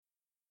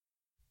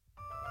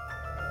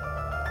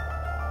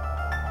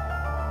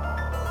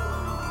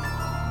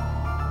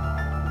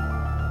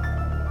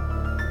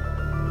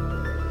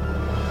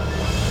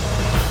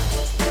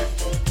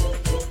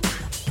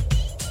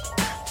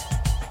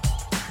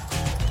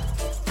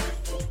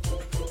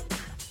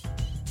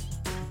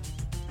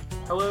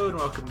Hello and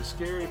welcome to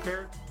Scary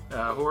Pair,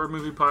 a horror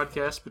movie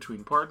podcast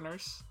between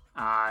partners.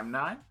 I'm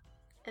Nye.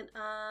 And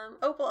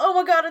Opal. Oh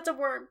my god, it's a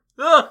worm!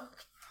 Ugh!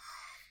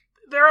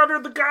 They're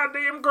under the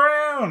goddamn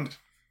ground!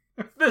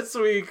 This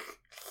week,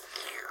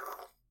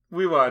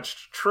 we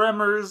watched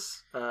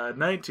Tremors,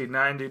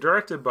 1990,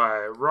 directed by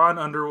Ron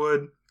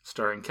Underwood,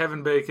 starring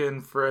Kevin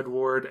Bacon, Fred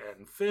Ward,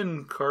 and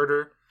Finn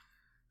Carter.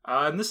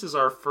 And this is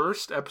our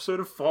first episode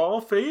of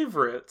Fall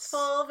Favorites.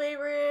 Fall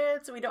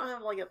favorites! We don't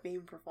have like a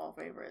theme for fall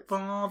favorites.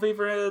 Fall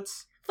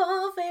Favorites.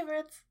 Fall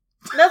favorites!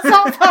 That's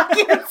not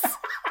pockets!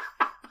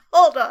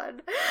 Hold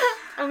on.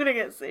 I'm gonna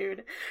get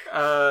sued.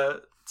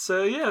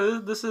 So yeah,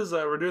 this is,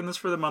 we're doing this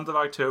for the month of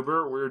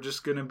October. We're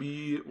just gonna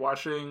be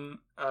watching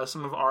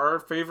some of our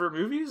favorite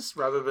movies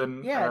rather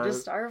than...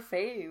 just our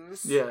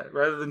faves. Yeah,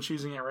 rather than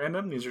choosing at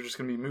random. These are just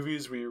gonna be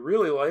movies we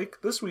really like.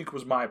 This week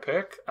was my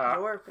pick.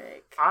 Your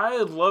pick.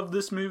 I love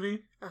this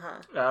movie.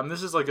 Uh-huh.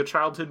 This is like a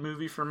childhood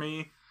movie for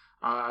me.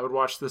 I would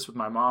watch this with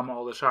my mom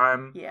all the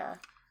time. Yeah.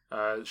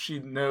 She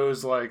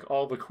knows like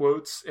all the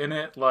quotes in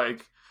it,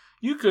 like,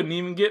 "You couldn't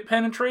even get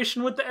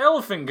penetration with the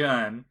elephant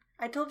gun."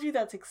 I told you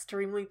that's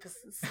extremely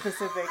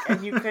specific,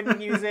 and you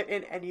couldn't use it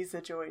in any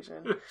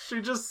situation. She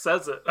just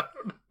says it. I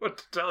don't know what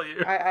to tell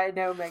you. I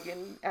know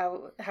Megan,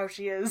 how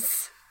she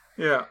is.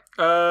 Yeah.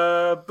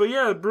 But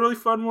yeah, really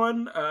fun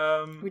one.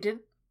 We did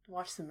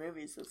watch some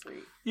movies this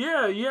week.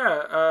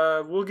 Yeah.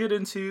 We'll get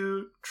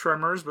into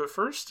Tremors, but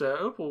first,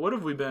 Opal, what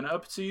have we been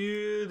up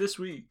to this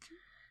week?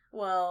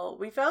 Well,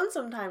 we found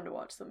some time to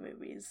watch some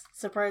movies,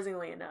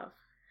 surprisingly enough.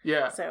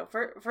 Yeah. So,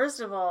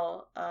 first of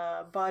all,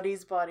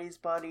 Bodies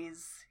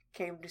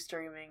came to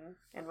streaming,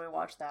 and we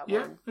watched that one.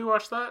 Yeah, we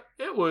watched that.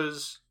 It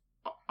was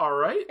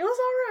alright. It was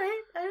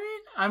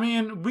alright. I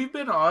mean, we've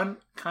been on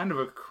kind of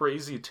a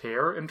crazy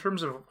tear in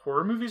terms of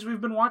horror movies we've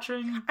been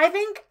watching. I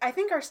think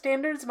our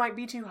standards might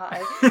be too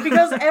high,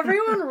 because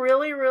everyone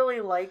really,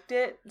 really liked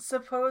it,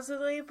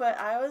 supposedly, but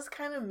I was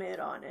kind of mid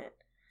on it.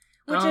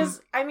 Which is,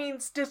 I mean,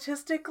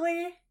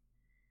 statistically,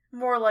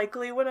 more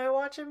likely when I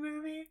watch a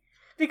movie.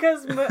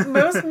 Because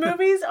most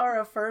movies are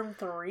a firm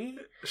 3.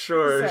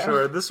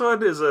 Sure. This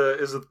one is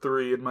a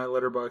 3 in my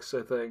Letterboxd,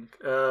 I think.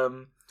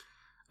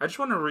 I just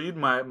want to read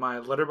my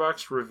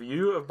Letterboxd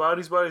review of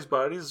Bodies.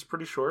 It's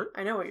pretty short.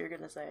 I know what you're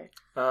going to say.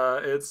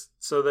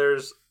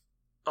 There's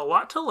a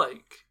lot to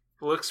like.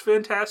 Looks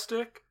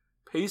fantastic.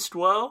 Paced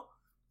well.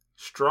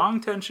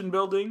 Strong tension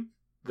building.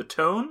 The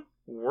tone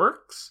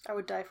works. I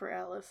would die for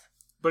Alice.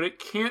 But it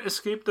can't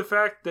escape the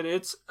fact that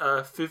it's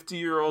a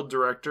 50-year-old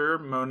director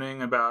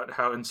moaning about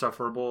how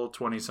insufferable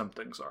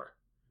 20-somethings are.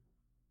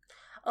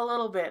 A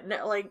little bit.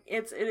 No, like,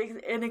 it's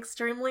an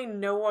extremely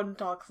no one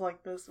talks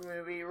like this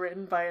movie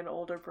written by an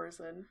older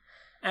person.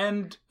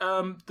 And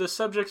the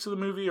subjects of the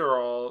movie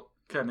are all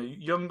kind of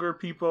younger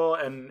people,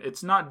 and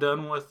it's not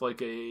done with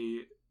like a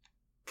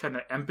kind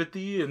of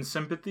empathy and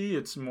sympathy.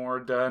 It's more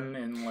done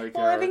in like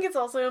I think it's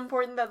also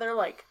important that they're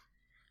like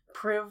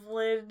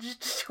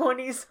privileged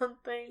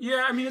 20-something.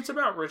 Yeah, I mean, it's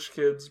about rich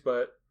kids,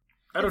 but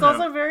I don't know.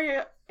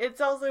 It's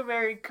also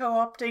very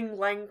co-opting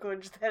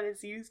language that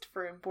is used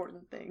for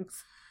important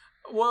things.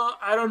 Well,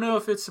 I don't know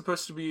if it's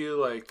supposed to be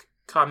like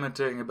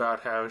commenting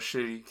about how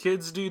shitty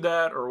kids do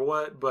that or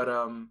what, but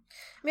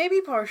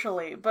maybe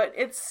partially, but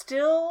it's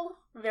still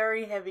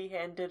very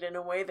heavy-handed in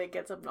a way that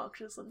gets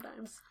obnoxious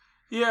sometimes.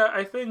 Yeah,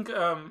 I think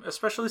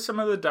especially some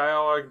of the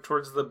dialogue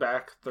towards the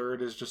back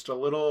third is just a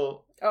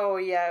little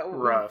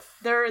rough.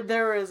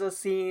 There is a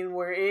scene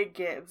where it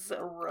gets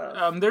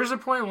rough. There's a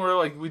point where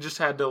like we just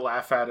had to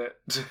laugh at it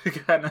to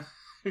kind of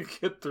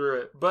get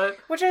through it, but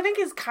which I think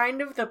is kind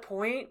of the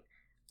point.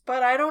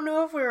 But I don't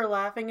know if we were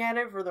laughing at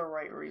it for the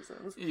right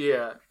reasons.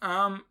 Yeah.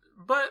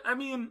 But I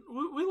mean,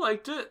 we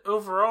liked it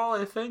overall.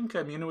 I think.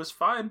 I mean, it was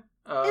fine.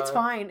 It's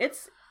fine.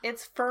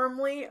 It's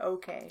firmly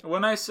okay.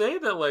 When I say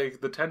that,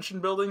 like, the tension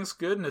building's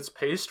good and it's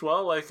paced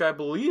well, like, I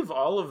believe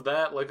all of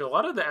that. Like, a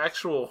lot of the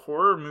actual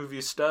horror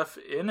movie stuff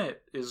in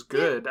it is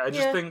good. I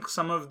just think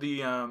some of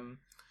the,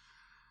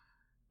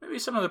 maybe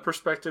some of the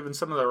perspective and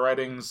some of the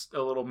writing's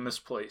a little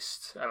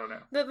misplaced. I don't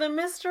know. The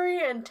mystery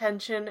and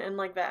tension and,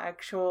 like, the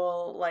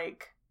actual,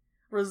 like,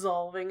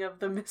 resolving of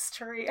the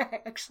mystery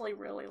I actually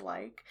really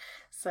like.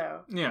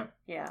 So, yeah.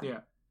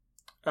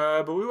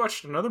 But we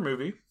watched another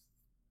movie.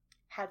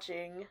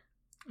 Hatching.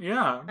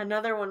 Yeah.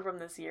 Another one from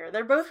this year.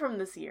 They're both from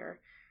this year.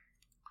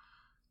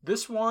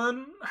 This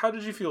one, how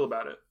did you feel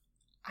about it?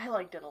 I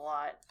liked it a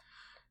lot.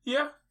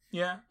 Yeah.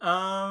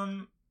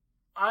 I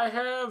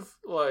have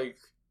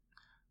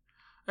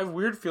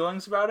weird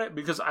feelings about it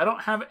because I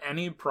don't have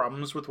any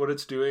problems with what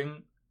it's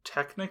doing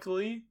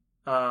technically.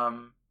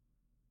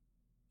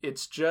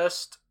 It's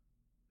just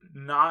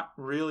not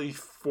really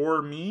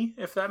for me,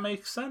 if that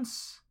makes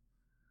sense.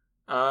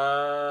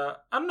 I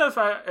don't know if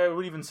I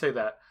would even say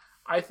that.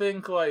 I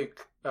think,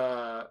 like,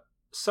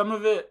 some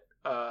of it,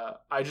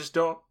 I just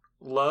don't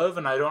love,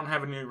 and I don't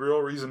have any real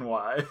reason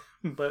why.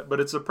 but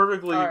it's a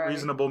perfectly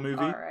reasonable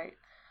movie. All right.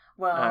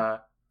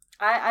 Well,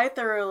 I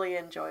thoroughly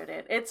enjoyed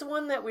it. It's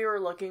one that we were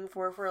looking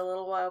for a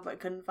little while, but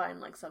couldn't find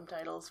like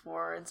subtitles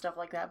for and stuff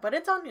like that. But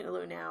it's on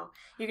Hulu now.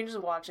 You can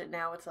just watch it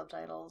now with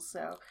subtitles.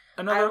 So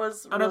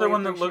another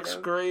one that looks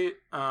great.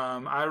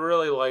 I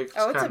really liked.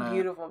 Oh, it's a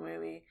beautiful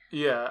movie.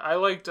 Yeah, I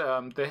liked.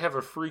 They have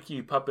a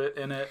freaky puppet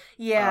in it.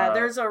 Yeah,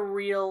 there's a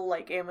real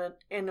like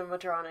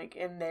animatronic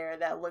in there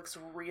that looks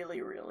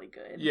really, really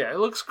good. Yeah, it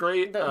looks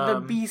great.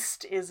 The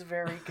beast is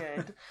very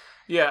good.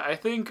 Yeah, I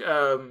think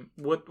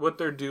what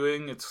they're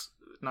doing, it's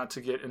not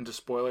to get into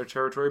spoiler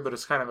territory, but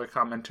it's kind of a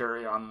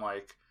commentary on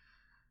like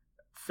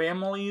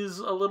families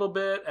a little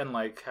bit and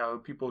like how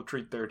people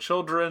treat their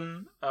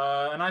children.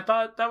 And I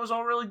thought that was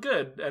all really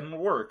good and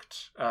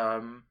worked.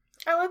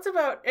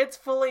 It's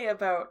fully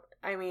about,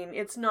 I mean,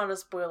 it's not a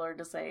spoiler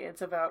to say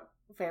it's about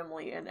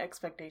family and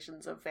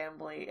expectations of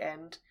family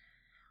and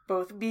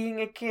both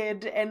being a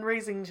kid and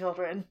raising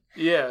children.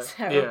 Yeah,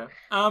 yeah.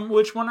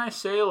 Which when I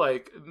say,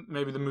 like,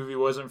 maybe the movie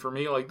wasn't for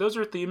me, like, those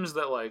are themes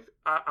that, like,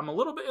 I'm a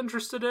little bit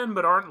interested in,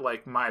 but aren't,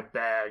 like, my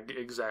bag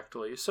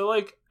exactly. So,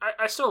 like,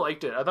 I still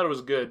liked it. I thought it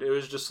was good. It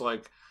was just,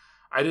 like,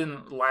 I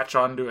didn't latch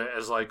onto it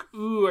as, like,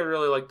 ooh, I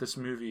really like this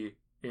movie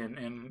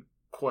in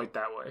quite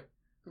that way.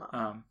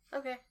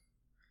 Okay.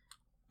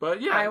 But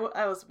yeah,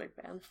 I was a big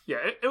fan. Yeah,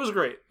 it was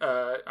great.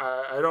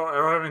 I don't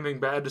have anything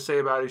bad to say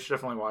about it. You should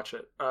definitely watch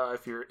it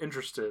if you're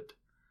interested.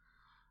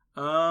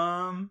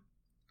 But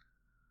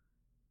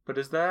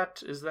is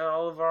that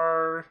all of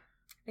our?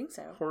 I think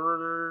so.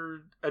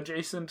 Horror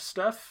adjacent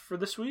stuff for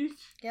this week?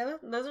 Yeah,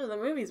 those are the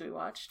movies we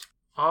watched.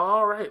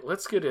 All right,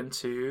 let's get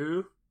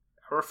into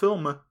our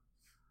film.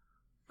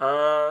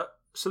 So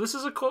this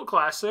is a cult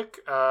classic.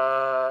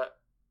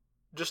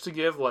 Just to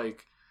give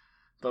like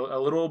a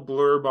little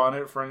blurb on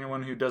it for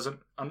anyone who doesn't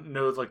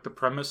know like the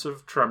premise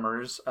of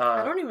Tremors.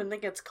 I don't even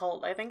think it's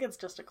cult. I think it's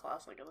just a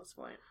classic at this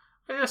point.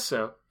 I guess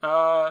so.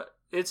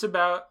 It's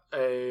about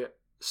a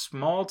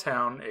small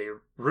town, a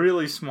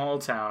really small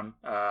town,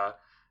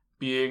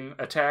 being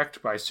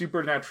attacked by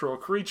supernatural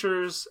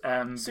creatures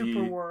and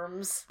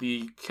superworms.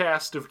 The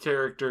cast of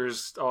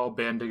characters all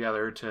band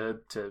together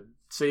to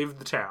save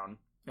the town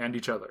and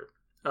each other.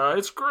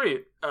 It's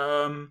great.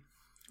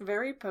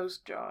 Very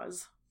post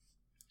Jaws.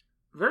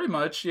 Very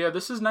much, yeah.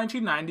 This is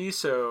 1990,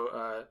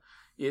 so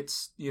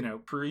it's,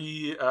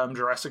 pre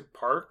Jurassic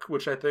Park,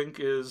 which I think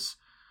is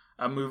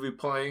a movie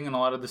playing in a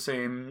lot of the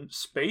same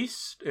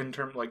space in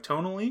terms, like,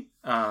 tonally.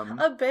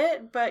 A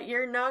bit, but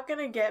you're not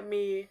gonna get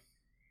me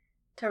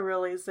to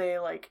really say,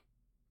 like,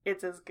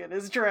 it's as good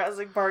as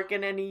Jurassic Park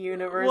in any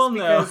universe,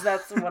 because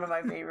that's one of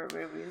my favorite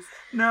movies.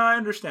 No, I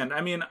understand.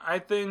 I mean, I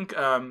think,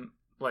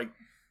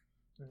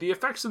 the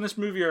effects in this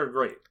movie are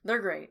great. They're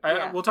great.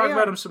 We'll talk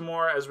about them some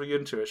more as we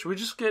get into it. Should we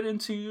just get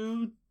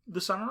into the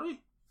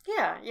summary?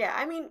 Yeah.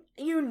 I mean,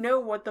 you know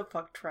what the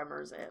fuck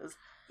Tremors is.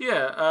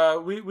 Yeah,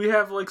 we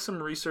have like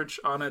some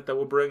research on it that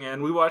we'll bring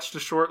in. We watched a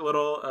short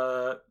little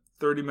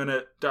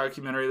 30-minute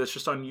documentary that's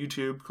just on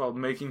YouTube called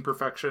Making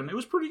Perfection. It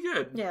was pretty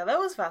good. Yeah, that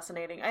was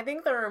fascinating. I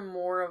think there are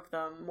more of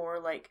them,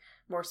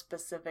 more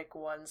specific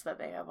ones that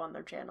they have on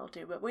their channel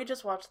too. But we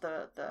just watched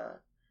the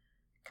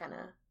kind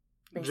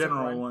of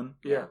general one.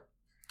 Yeah.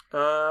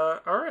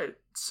 Alright,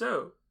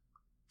 so,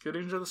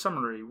 getting into the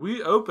summary.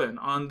 We open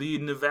on the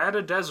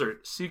Nevada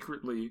desert,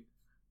 secretly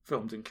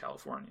filmed in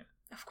California.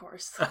 Of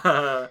course.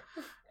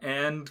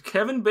 And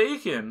Kevin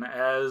Bacon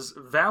as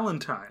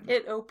Valentine.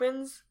 It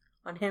opens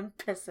on him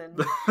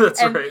pissing.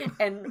 That's right.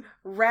 And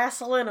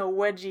wrestling a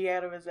wedgie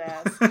out of his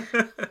ass.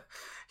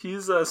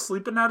 He's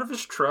sleeping out of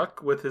his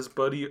truck with his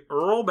buddy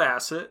Earl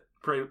Bassett,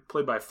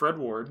 played by Fred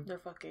Ward. They're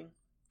fucking.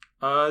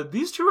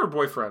 These two are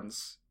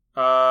boyfriends.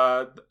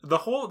 The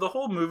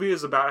whole movie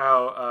is about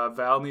how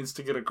Val needs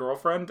to get a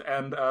girlfriend,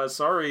 and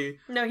sorry.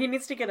 No, he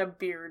needs to get a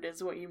beard,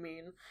 is what you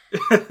mean.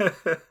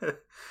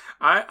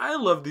 I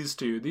love these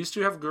two. These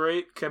two have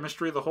great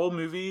chemistry. The whole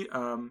movie.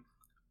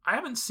 I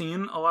haven't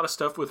seen a lot of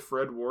stuff with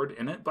Fred Ward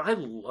in it, but I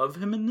love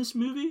him in this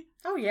movie.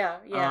 Oh yeah.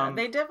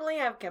 They definitely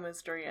have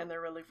chemistry, and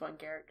they're really fun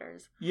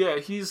characters. Yeah,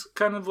 he's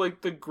kind of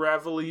like the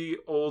gravelly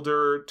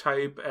older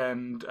type,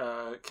 and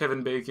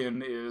Kevin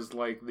Bacon is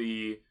like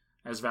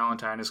as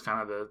Valentine is kind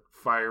of the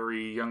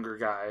fiery younger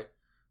guy.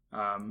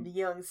 The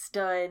young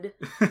stud.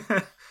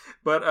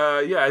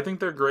 But yeah, I think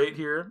they're great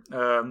here.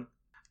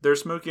 They're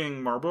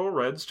smoking Marlboro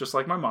Reds, just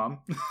like my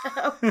mom.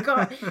 Oh,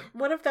 God.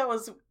 What if that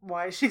was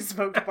why she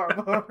smoked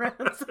Marlboro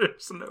Reds?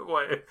 There's no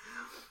way.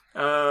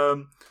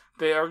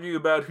 They argue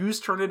about whose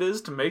turn it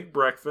is to make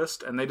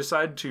breakfast, and they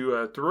decide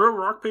to throw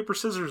rock, paper,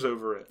 scissors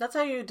over it. That's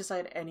how you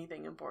decide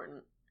anything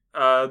important.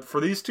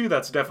 For these two,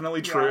 that's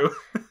definitely true.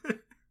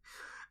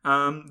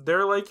 Yeah.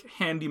 They're like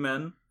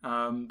handymen.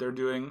 They're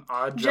doing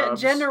odd jobs.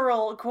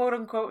 General,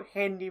 quote-unquote,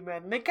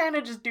 handymen. They kind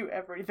of just do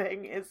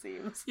everything, it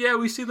seems. Yeah,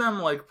 we see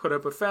them, like, put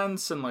up a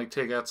fence and, like,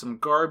 take out some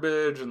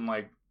garbage and,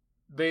 like,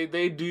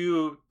 they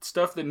do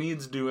stuff that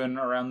needs doing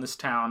around this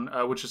town,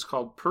 which is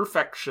called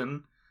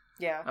Perfection.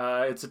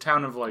 Yeah. It's a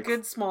town of, like...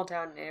 Good small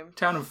town name.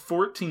 Town of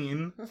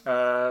 14.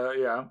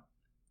 Yeah.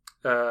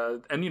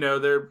 And,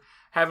 they're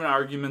having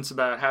arguments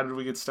about how did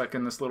we get stuck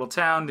in this little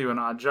town doing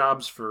odd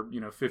jobs for,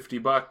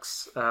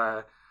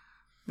 $50.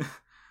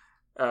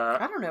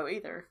 I don't know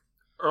either.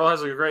 Earl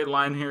has a great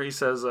line here. He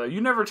says,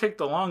 you never take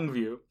the long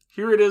view.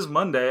 Here it is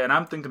Monday, and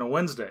I'm thinking of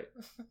Wednesday.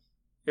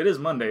 It is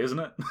Monday, isn't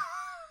it?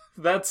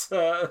 That's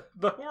the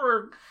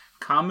horror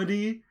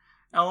comedy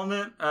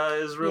element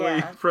is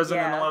really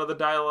present in a lot of the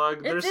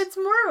dialogue. It's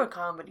more of a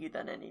comedy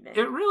than anything.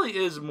 It really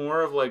is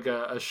more of like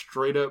a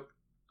straight up...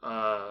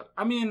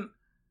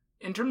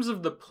 in terms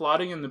of the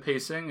plotting and the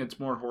pacing, it's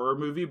more horror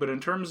movie, but in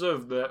terms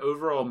of the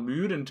overall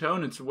mood and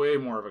tone, it's way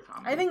more of a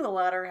comedy. I think the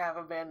latter half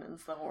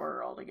abandons the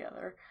horror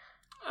altogether.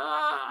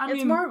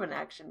 It's more of an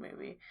action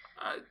movie.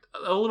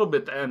 A little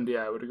bit at the end,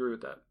 yeah, I would agree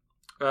with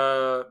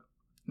that.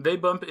 They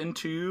bump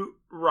into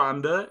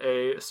Rhonda,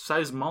 a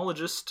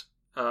seismologist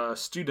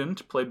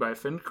student played by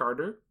Finn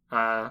Carter.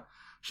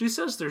 She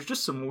says there's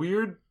just some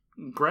weird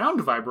ground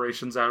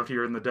vibrations out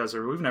here in the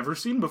desert we've never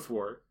seen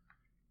before.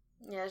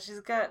 Yeah, she's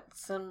got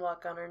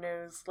sunblock on her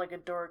nose like a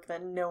dork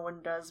that no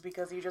one does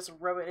because you just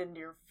rub it into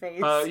your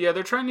face. Yeah,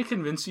 they're trying to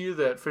convince you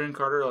that Finn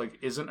Carter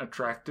isn't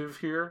attractive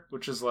here,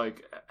 which is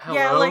like,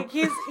 hello.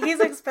 Yeah,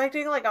 he's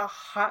expecting like a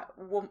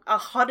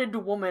hotted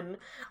woman,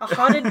 a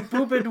hotted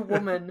boobed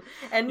woman,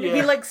 and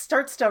he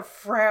starts to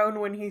frown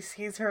when he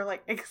sees her.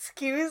 Like,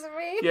 excuse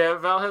me. Yeah,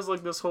 Val has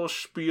this whole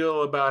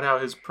spiel about how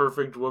his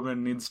perfect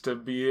woman needs to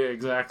be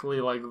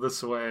exactly like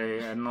this way,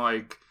 and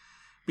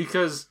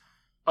because.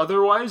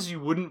 Otherwise, you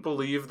wouldn't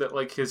believe that,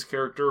 his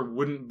character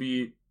wouldn't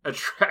be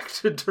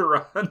attracted to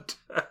Rhonda.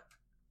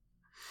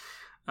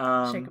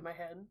 Shaking my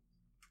head.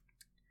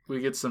 We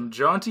get some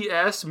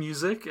jaunty-ass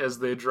music as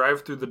they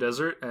drive through the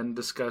desert and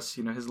discuss,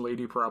 his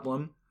lady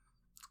problem.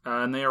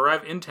 And they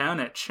arrive in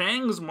town at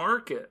Chang's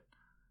Market,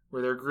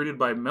 where they're greeted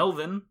by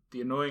Melvin,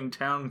 the annoying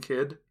town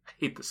kid. I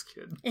hate this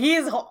kid. He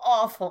is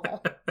awful.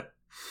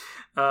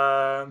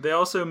 They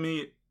also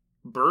meet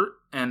Bert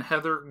and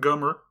Heather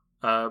Gummer.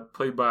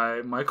 Played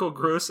by Michael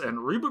Gross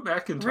and Reba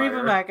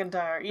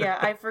McEntire. Yeah,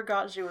 I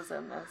forgot she was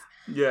in this.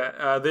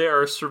 Yeah, they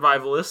are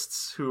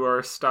survivalists who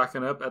are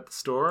stocking up at the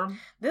store.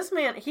 This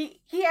man, he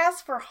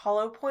asked for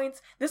hollow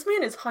points. This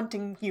man is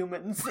hunting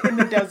humans in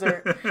the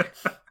desert.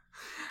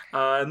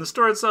 And the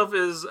store itself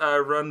is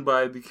run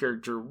by the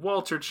character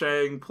Walter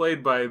Chang,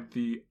 played by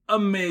the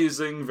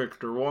amazing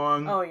Victor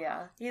Wong. Oh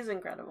yeah, he's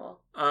incredible.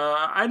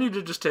 I need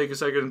to just take a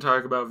second and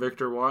talk about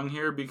Victor Wong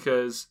here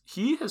because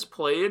he has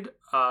played...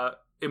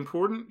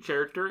 important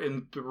character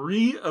in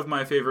 3 of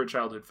my favorite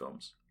childhood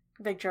films.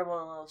 Big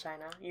Trouble in Little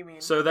China, you mean?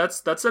 So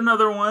that's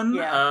another one.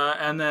 Yeah.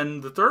 And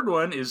then the third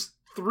one is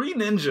 3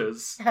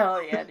 Ninjas.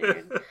 Hell yeah,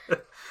 dude.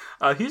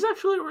 He's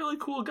actually a really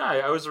cool guy.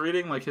 I was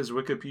reading his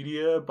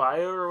Wikipedia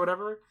bio or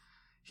whatever.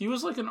 He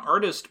was an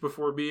artist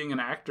before being an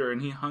actor,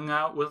 and he hung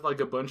out with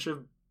a bunch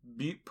of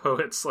beat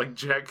poets like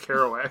Jack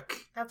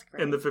Kerouac. That's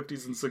great. In the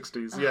 50s and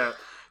 60s. Yeah.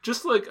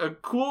 Just a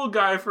cool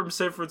guy from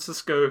San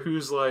Francisco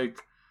who's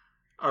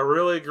a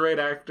really great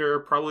actor,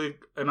 probably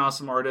an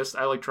awesome artist.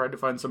 I tried to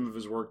find some of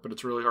his work, but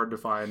it's really hard to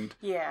find.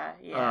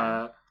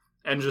 Yeah.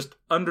 And just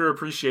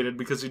underappreciated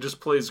because he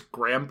just plays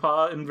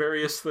grandpa in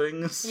various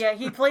things. Yeah,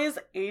 he plays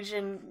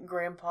Asian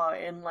grandpa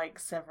in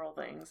several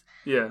things.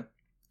 Yeah.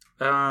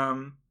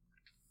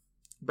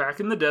 Back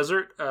in the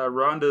desert,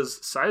 Rhonda's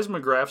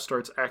seismograph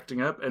starts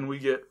acting up, and we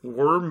get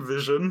worm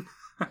vision.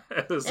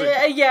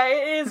 Yeah,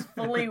 it is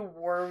fully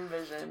worm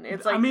vision.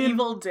 It's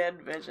Evil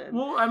Dead vision.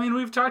 Well,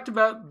 we've talked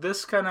about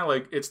this kind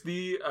of it's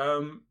the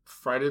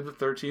Friday the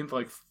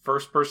 13th,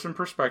 first person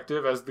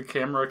perspective as the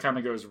camera kind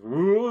of goes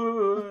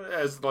woo,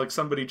 as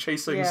somebody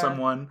chasing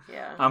someone.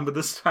 Yeah. But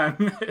this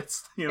time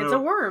it's it's a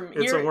worm.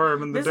 It's a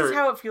worm in the dirt. This is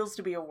how it feels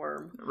to be a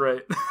worm.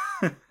 Right.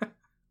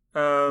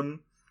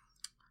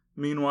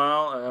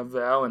 Meanwhile,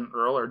 Val and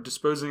Earl are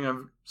disposing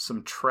of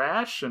some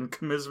trash and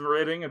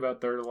commiserating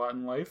about their lot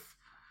in life.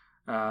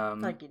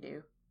 Like you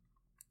do.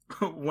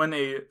 When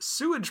a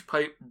sewage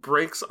pipe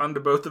breaks onto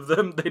both of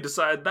them, they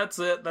decide that's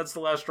it. That's the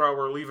last straw.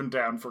 We're leaving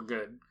town for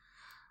good.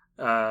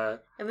 And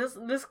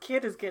this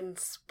kid is getting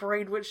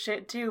sprayed with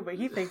shit too, but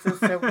he thinks it's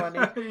so funny.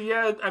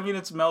 Yeah,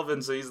 it's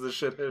Melvin, so he's the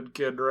shithead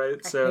kid, right?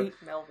 I hate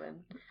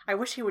Melvin. I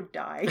wish he would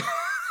die.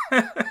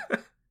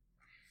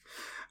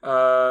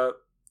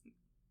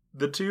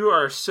 The two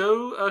are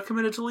so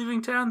committed to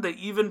leaving town, they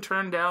even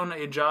turn down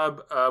a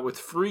job with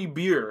free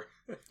beer.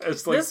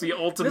 It's the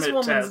ultimate test.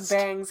 This woman's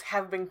bangs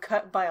have been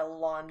cut by a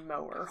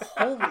lawnmower.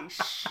 Holy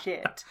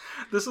shit.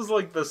 This is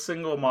the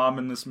single mom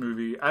in this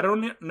movie. I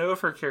don't know if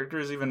her character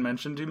is even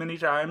mentioned too many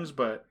times,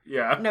 but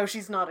yeah. No,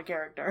 she's not a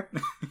character.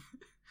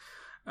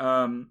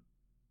 On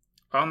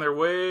their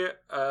way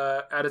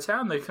out of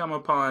town, they come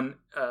upon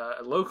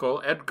a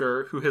local,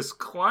 Edgar, who has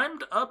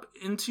climbed up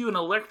into an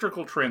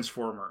electrical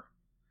transformer.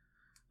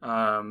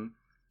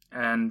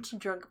 And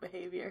drunk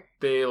behavior.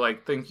 They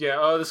think,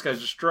 this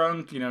guy's just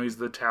drunk, he's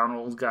the town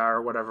old guy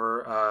or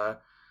whatever.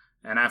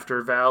 And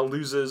after Val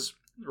loses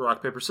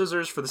rock, paper,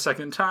 scissors for the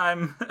second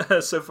time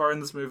so far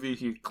in this movie,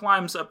 he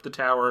climbs up the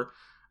tower,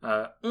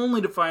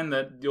 only to find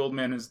that the old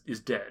man is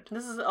dead.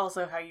 This is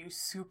also how you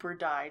super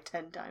die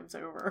 10 times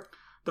over.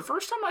 The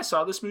first time I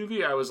saw this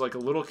movie, I was like a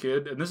little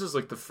kid, and this is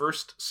like the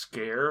first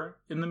scare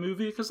in the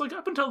movie, because like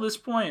up until this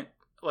point,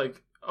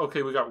 like,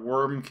 okay, we got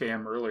worm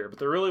cam earlier, but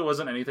there really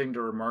wasn't anything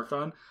to remark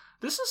on.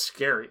 This is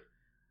scary.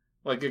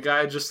 Like, a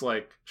guy just,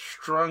 like,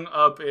 strung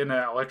up in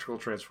an electrical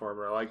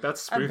transformer. Like,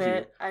 that's spooky. A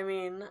bit. I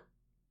mean,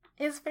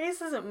 his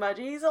face isn't much.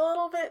 He's a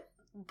little bit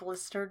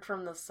blistered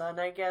from the sun,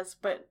 I guess,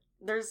 but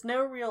there's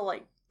no real,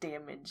 like,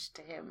 damage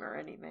to him or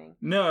anything.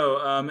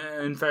 No,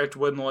 in fact,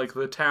 when, like,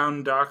 the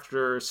town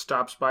doctor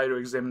stops by to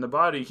examine the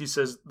body, he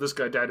says this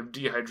guy died of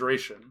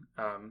dehydration.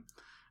 And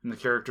the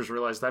characters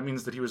realize that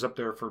means that he was up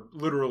there for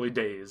literally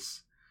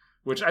days.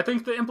 Which I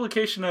think the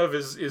implication of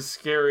is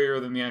scarier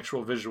than the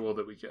actual visual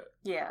that we get.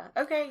 Yeah.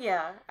 Okay,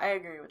 yeah. I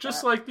agree with that.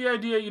 Just like the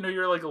idea,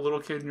 you're like a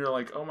little kid and you're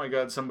like, oh my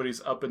god, somebody's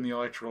up in the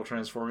electrical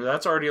transformer.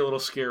 That's already a little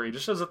scary,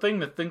 just as a thing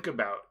to think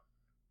about.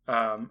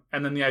 And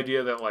then the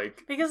idea that,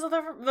 like... Because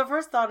the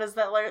first thought is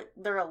that, like,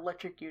 they're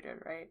electrocuted,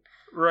 right?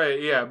 Right,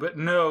 yeah. But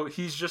no,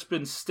 he's just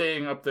been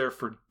staying up there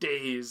for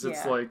days.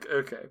 It's like,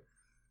 okay.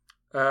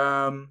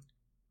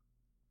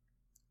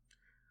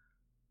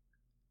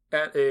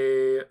 At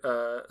a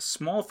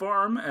small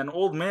farm, an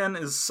old man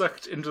is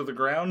sucked into the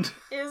ground.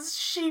 His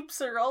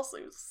sheeps are also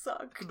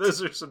sucked.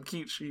 Those are some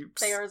cute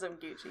sheeps. They are some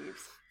cute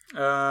sheeps.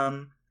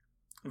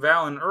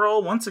 Val and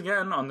Earl, once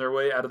again on their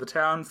way out of the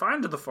town,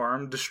 find the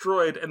farm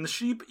destroyed and the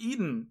sheep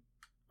eaten.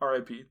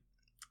 R.I.P.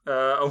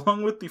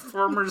 Along with the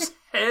farmer's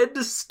head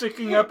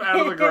sticking up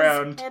out of the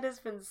ground. His head has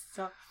been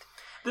sucked.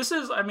 This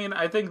is,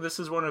 I think this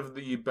is one of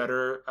the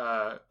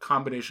better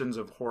combinations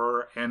of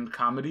horror and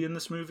comedy in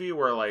this movie,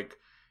 where, like,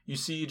 you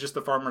see just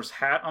the farmer's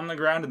hat on the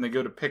ground and they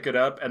go to pick it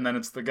up and then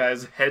it's the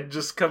guy's head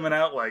just coming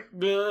out like,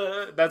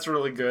 that's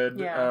really good.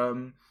 Yeah.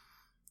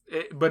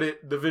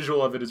 The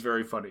visual of it is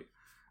very funny.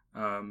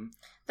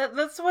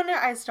 That's when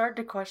I start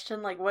to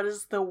question, like, what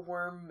is the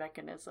worm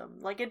mechanism?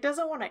 Like, it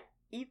doesn't want to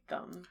eat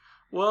them.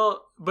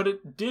 Well, but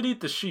it did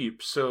eat the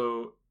sheep,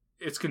 so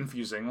it's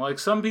confusing. Like,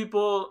 some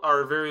people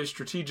are very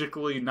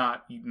strategically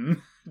not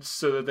eaten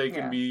so that they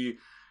can be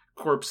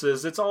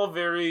corpses. It's all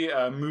very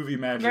movie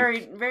magic.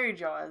 Very, very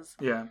Jaws.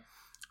 Yeah.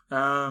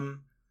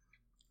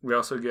 We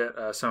also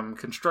get some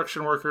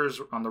construction workers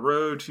on the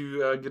road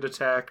who get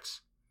attacked.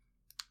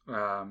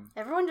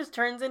 Everyone just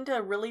turns into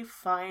really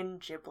fine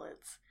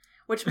giblets,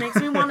 which makes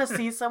me want to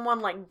see someone,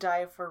 like,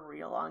 die for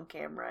real on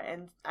camera,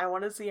 and I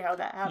want to see how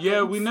that happens.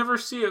 Yeah, we never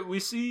see it. We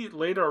see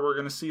later we're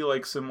going to see,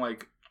 like, some,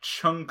 like,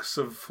 chunks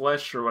of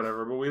flesh or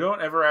whatever, but we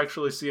don't ever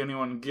actually see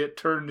anyone get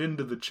turned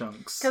into the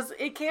chunks. Because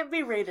it can't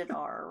be rated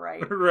R,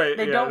 right? Right.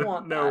 They don't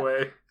want that. No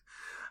way.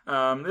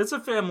 It's a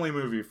family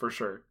movie for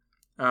sure.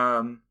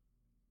 Back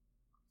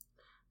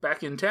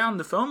in town,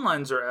 the phone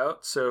lines are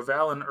out, so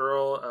Val and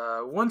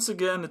Earl once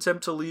again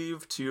attempt to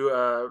leave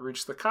to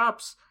reach the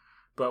cops,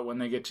 but when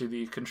they get to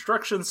the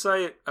construction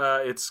site,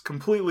 it's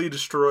completely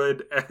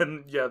destroyed,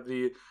 and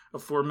the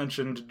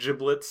aforementioned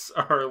giblets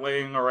are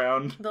laying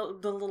around. The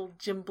little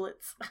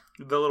giblets.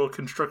 The little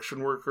construction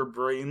worker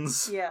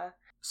brains. Yeah.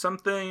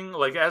 Something,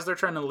 like, as they're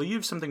trying to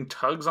leave, something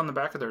tugs on the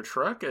back of their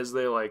truck as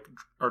they, like,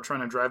 are trying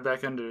to drive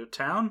back into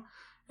town.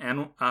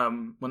 And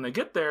when they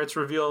get there, it's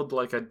revealed,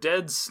 like, a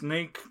dead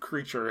snake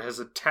creature has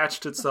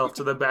attached itself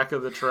to the back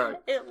of the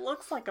truck. It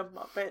looks like a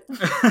Muppet.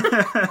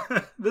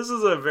 This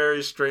is a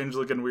very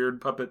strange-looking,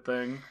 weird puppet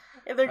thing.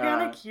 They're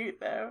kind of cute,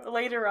 though.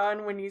 Later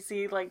on, when you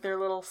see, like, their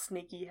little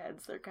snaky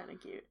heads, they're kind of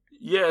cute.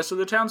 Yeah, so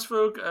the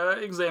townsfolk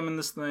examine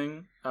this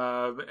thing,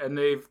 and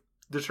they've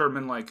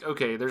determined, like,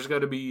 okay, there's got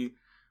to be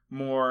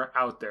more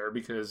out there,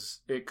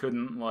 because it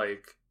couldn't,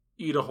 like,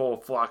 eat a whole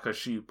flock of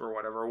sheep or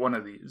whatever, one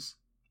of these.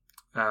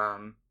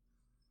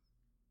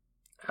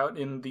 Out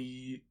in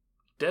the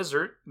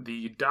desert,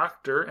 the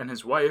doctor and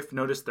his wife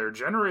notice their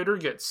generator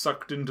gets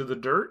sucked into the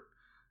dirt.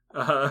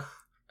 Wear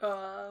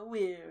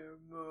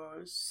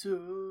my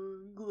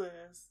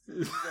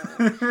sunglasses.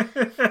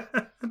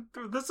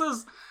 This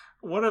is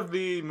one of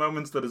the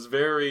moments that is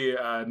very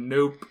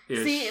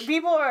Nope-ish. See,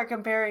 people are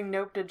comparing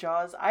Nope to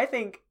Jaws. I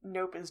think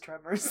Nope is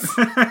Tremors.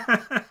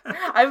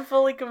 I'm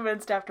fully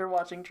convinced after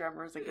watching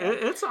Tremors again.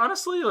 It's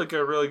honestly, like,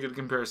 a really good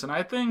comparison.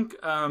 I think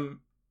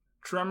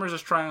Tremors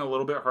is trying a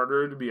little bit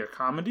harder to be a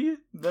comedy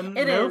than Nope.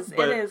 It is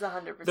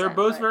 100%. They're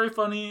both very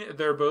funny.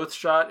 They're both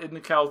shot in the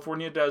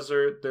California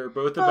desert. They're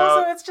both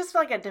about... so it's just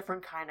like a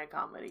different kind of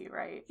comedy,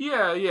 right?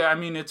 Yeah. I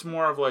mean, it's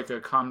more of like a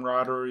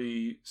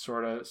camaraderie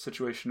sort of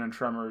situation in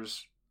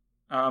Tremors.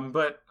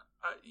 But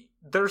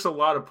there's a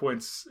lot of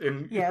points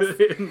in, yes. in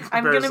comparison.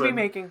 I'm going to be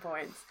making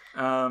points.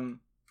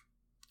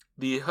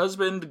 The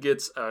husband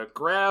gets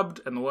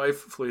grabbed and the wife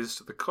flees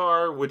to the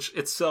car, which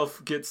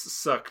itself gets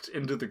sucked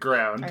into the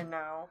ground. I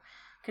know.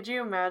 Could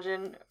you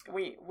imagine,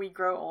 we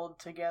grow old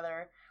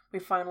together, we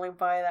finally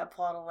buy that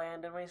plot of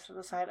land and we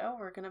decide,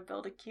 we're going to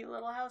build a cute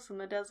little house in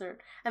the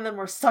desert, and then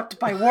we're sucked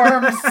by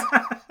worms.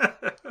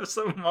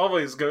 Something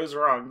always goes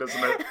wrong,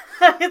 doesn't it?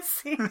 It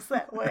seems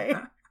that way.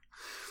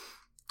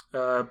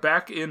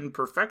 Back in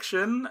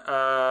Perfection,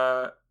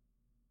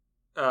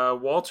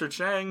 Walter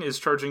Chang is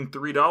charging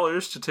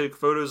 $3 to take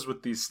photos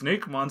with the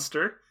snake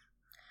monster.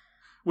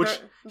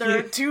 Which there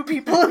are two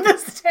people in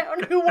this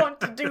town who want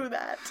to do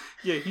that.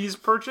 Yeah, he's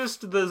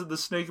purchased the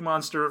snake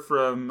monster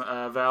from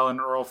Val and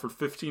Earl for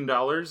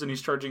 $15, and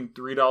he's charging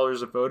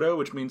 $3 a photo,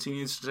 which means he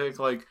needs to take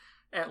like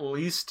at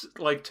least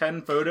like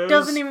 10 photos.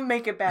 Doesn't even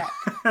make it back.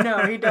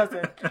 No, he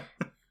doesn't.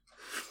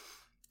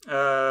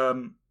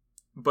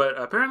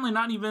 But apparently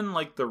not even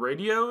like the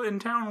radio in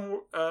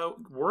town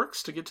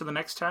works to get to the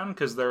next town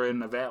because they're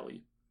in a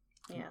valley.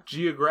 Yeah.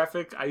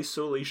 Geographic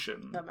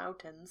isolation. The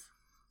mountains.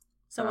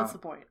 So what's the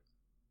point?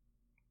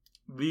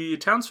 The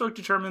townsfolk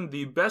determined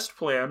the best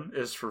plan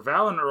is for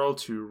Val and Earl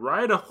to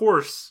ride a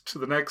horse to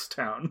the next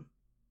town.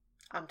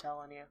 I'm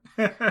telling you.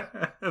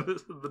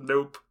 This is the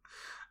nope.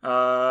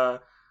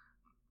 Val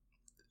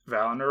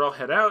and Earl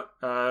head out.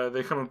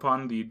 They come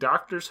upon the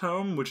doctor's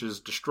home, which is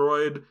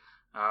destroyed.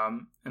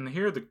 And they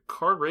hear the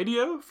car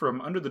radio from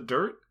under the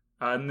dirt.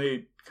 And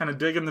they kind of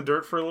dig in the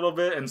dirt for a little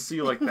bit and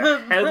see like the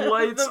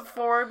headlights. The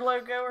Ford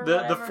logo or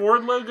whatever. The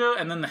Ford logo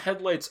and then the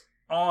headlights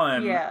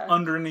on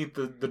underneath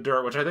the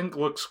dirt, which I think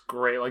looks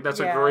great. Like, that's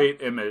a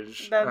great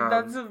image.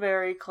 That's a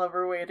very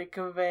clever way to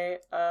convey,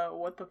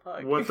 what the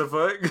fuck. What the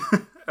fuck?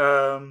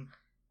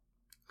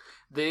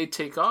 They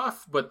take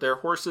off, but their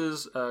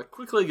horses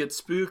quickly get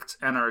spooked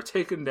and are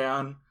taken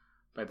down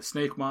by the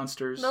snake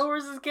monsters. The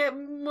horses get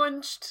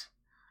munched.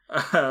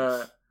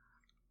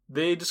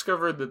 They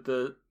discovered that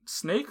the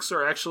snakes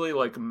are actually,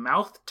 like,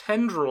 mouth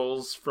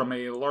tendrils from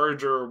a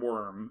larger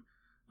worm.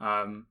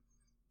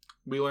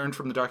 We learned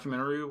from the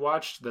documentary we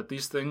watched that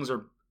these things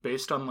are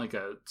based on like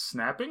a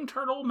snapping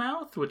turtle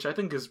mouth, which I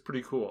think is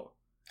pretty cool.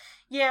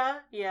 Yeah.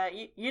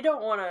 You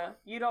don't want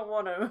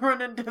to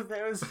run into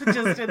those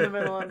just in the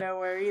middle of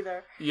nowhere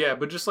either. Yeah,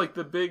 but just like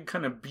the big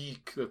kind of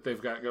beak that they've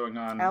got going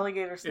on.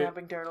 Alligator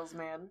snapping turtles,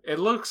 man. It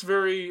looks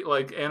very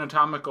like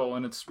anatomical,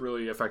 and it's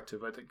really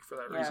effective, I think, for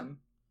that reason.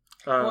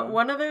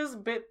 One of those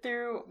bit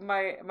through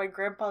my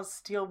grandpa's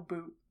steel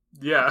boot.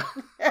 Yeah.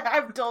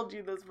 I've told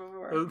you this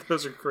before.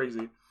 Those are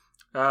crazy.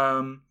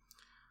 Val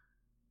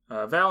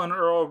and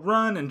Earl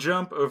run and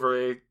jump over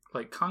a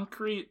like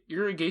concrete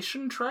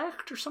irrigation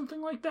tract or something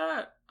like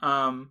that.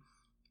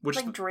 Which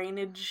like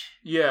drainage.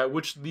 Yeah,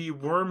 which the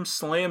worm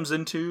slams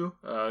into,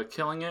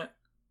 killing it.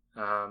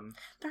 They're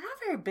not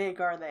very big,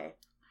 are they?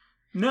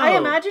 No. I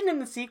imagine in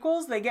the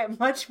sequels they get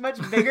much, much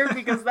bigger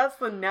because that's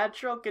the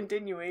natural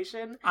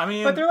continuation. I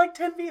mean, but they're like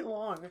 10 feet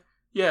long.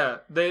 Yeah,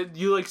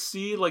 you like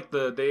see like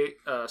so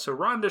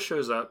Rhonda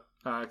shows up.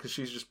 Because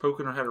she's just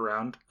poking her head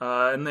around.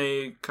 And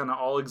they kind of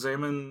all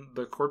examine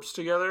the corpse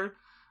together.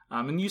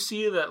 And you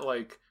see that,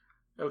 like,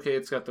 okay,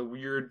 it's got the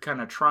weird kind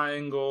of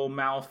triangle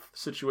mouth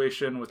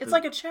situation. It's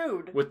like a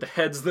chode. With the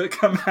heads that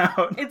come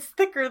out. It's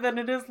thicker than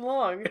it is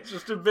long. It's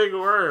just a big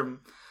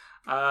worm.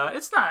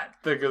 It's not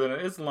thicker than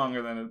it. It's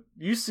longer than it.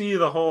 You see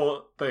the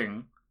whole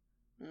thing.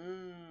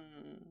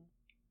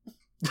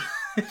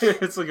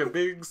 It's like a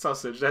big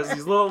sausage. It has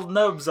these little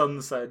nubs on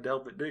the side to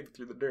help it dig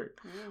through the dirt.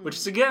 Which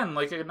is, again,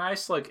 like a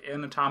nice, like,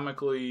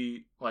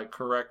 anatomically, like,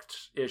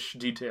 correct-ish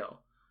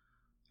detail.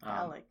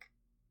 Phallic.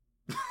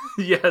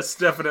 Yes,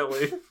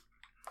 definitely.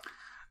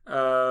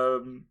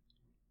 But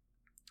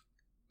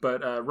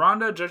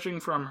Rhonda,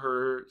 judging from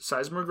her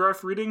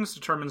seismograph readings,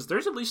 determines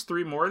there's at least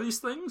 3 more of these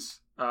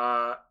things.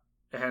 And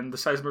the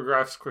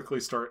seismographs quickly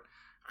start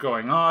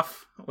going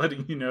off,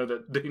 letting you know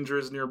that danger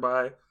is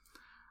nearby.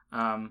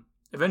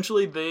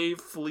 Eventually, they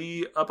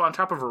flee up on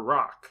top of a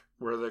rock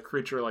where the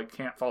creature like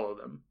can't follow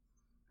them.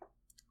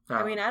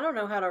 I mean, I don't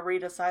know how to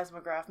read a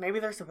seismograph.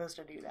 Maybe they're supposed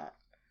to do that.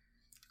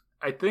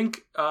 I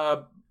think,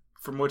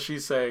 from what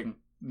she's saying,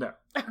 no.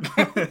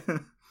 Okay.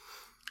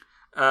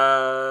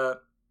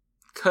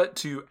 Cut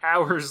to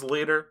hours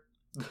later,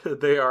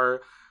 they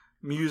are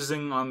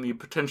musing on the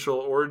potential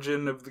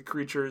origin of the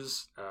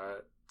creatures.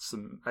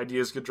 Some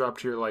ideas get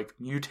dropped here like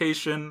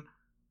mutation,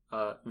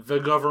 the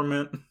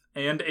government,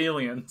 and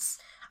aliens.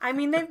 I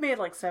mean, they've made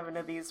like 7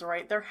 of these,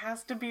 right? There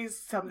has to be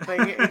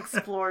something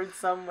explored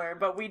somewhere,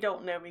 but we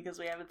don't know because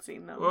we haven't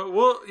seen them.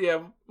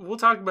 We'll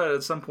talk about it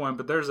at some point,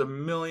 but there's a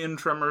million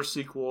Tremors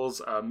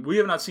sequels. We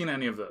have not seen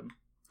any of them.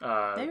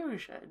 Maybe we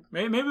should.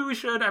 Maybe we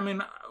should. I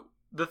mean,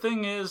 the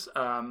thing is,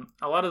 a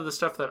lot of the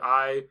stuff that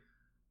I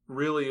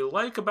really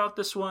like about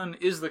this one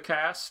is the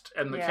cast,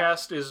 and the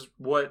cast is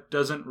what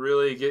doesn't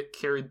really get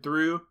carried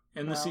through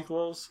in the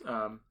sequels.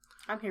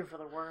 I'm here for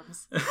the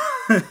worms.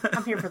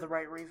 I'm here for the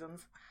right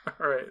reasons.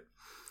 All right.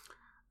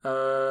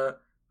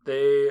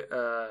 They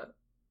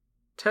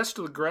test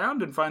the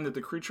ground and find that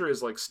the creature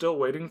is like still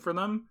waiting for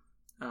them.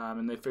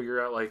 And they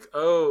figure out like,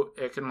 oh,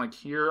 it can like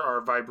hear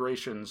our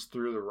vibrations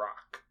through the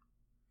rock.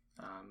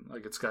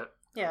 Like it's got...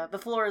 Yeah, the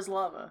floor is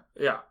lava.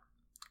 Yeah.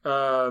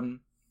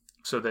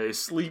 So they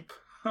sleep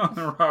on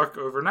the rock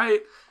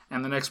overnight,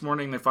 and the next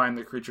morning they find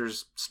the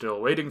creature's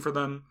still waiting for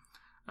them.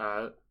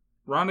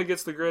 Rhonda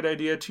gets the great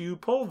idea to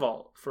pole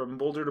vault from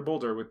boulder to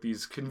boulder with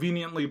these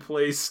conveniently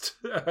placed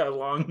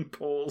long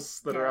poles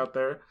that are out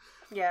there.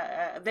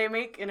 Yeah, they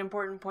make an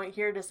important point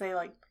here to say,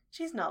 like,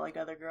 she's not like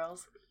other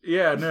girls.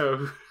 Yeah,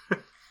 no.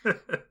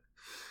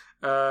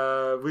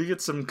 We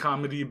get some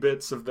comedy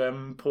bits of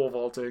them pole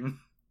vaulting.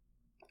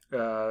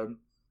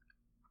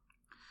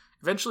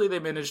 Eventually, they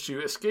manage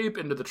to escape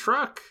into the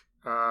truck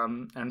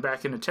and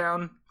back into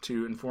town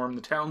to inform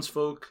the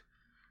townsfolk.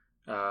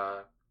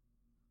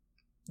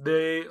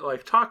 They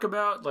talk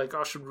about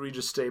oh, should we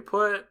just stay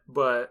put?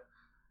 But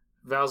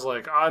Val's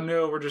like, oh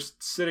no, we're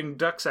just sitting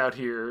ducks out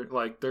here.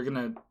 They're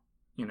gonna,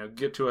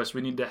 get to us.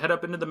 We need to head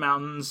up into the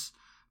mountains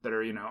that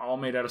are, all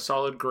made out of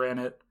solid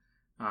granite.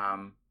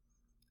 And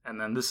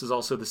then this is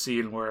also the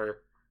scene where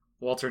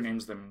Walter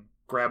names them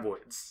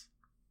graboids.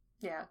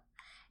 Yeah.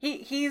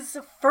 He's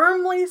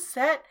firmly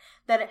set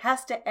that it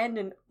has to end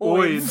in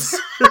oids.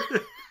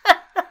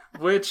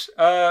 Which,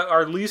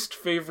 our least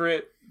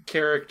favorite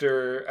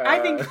character... I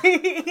think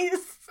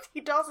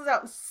he tosses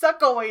out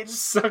suckoids.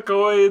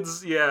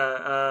 Suckoids,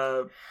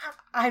 yeah.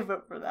 I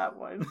vote for that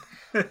one.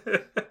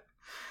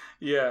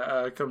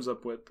 Yeah, comes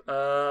up with...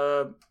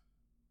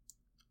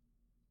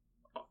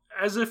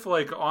 as if,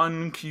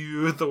 on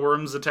cue, the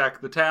worms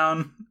attack the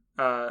town.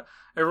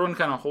 Everyone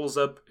kind of holes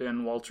up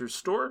in Walter's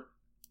store.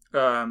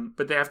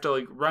 But they have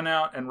to, run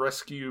out and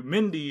rescue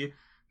Mindy,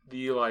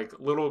 the,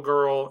 little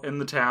girl in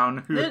the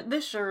town. Who...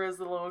 This sure is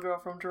the little girl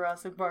from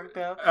Jurassic Park,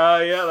 though.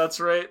 Yeah, that's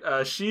right.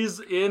 She's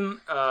in,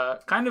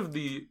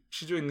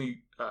 she's doing the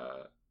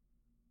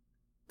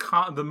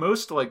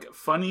most,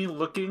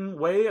 funny-looking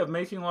way of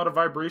making a lot of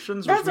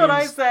vibrations. That's what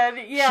I said,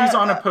 yeah. She's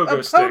on a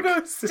pogo stick. A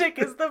pogo stick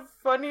is the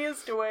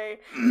funniest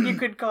way you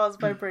could cause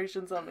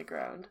vibrations on the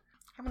ground.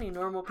 How many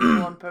normal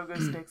people on pogo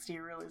sticks do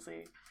you really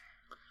see?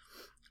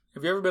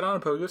 Have you ever been on a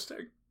pogo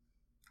stick?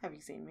 Have you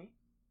seen me?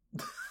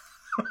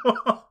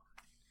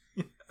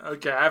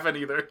 Okay, I haven't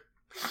either.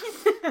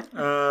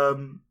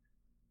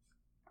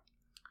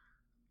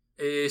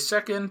 A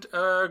second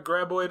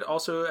graboid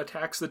also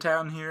attacks the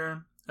town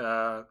here.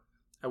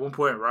 At one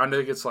point,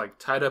 Rhonda gets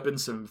tied up in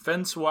some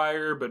fence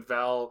wire, but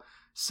Val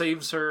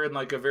saves her in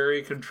a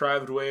very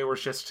contrived way where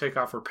she has to take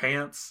off her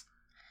pants.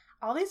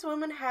 All these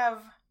women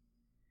have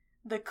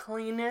the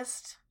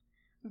cleanest,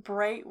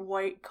 bright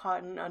white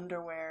cotton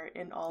underwear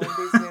in all of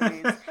these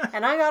movies.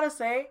 And I gotta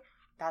say,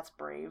 that's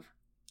brave.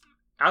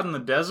 Out in the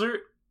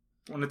desert,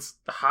 when it's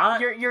hot.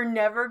 You're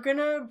never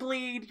gonna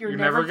bleed. You're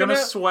never gonna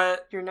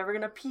sweat. You're never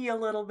gonna pee a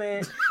little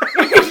bit.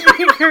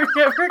 You're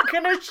never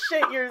gonna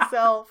shit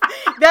yourself.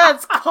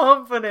 That's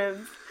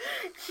confidence.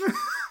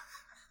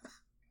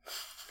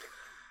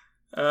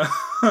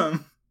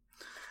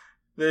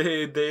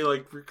 They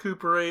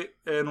recuperate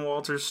in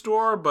Walter's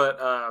store, but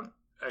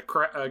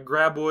a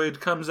graboid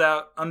comes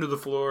out under the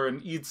floor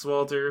and eats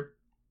Walter.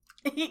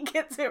 He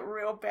gets it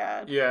real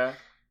bad. Yeah.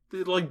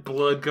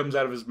 Blood comes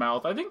out of his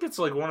mouth. I think it's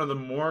one of the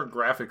more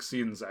graphic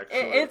scenes, actually.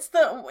 It's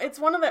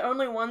one of the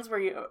only ones where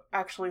you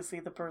actually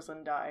see the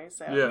person die.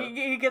 So yeah.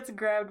 He gets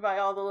grabbed by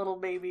all the little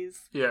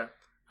babies. Yeah.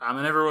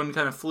 And everyone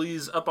kind of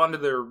flees up onto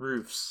their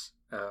roofs.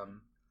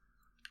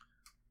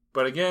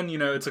 But again,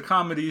 it's a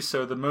comedy,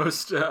 so the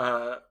most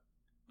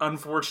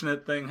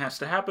unfortunate thing has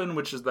to happen,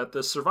 which is that the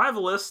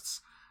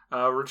survivalists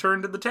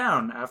return to the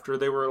town after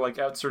they were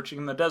out searching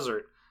in the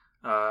desert.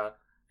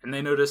 And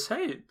they notice,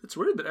 hey, it's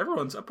weird that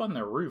everyone's up on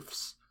their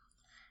roofs.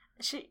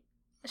 She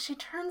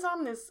turns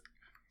on this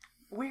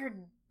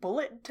weird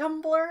bullet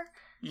tumbler.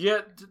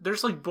 Yeah,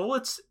 there's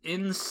bullets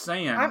in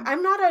sand.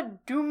 I'm not a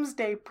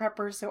doomsday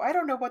prepper, so I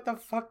don't know what the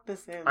fuck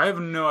this is. I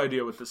have no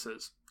idea what this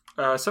is.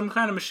 Some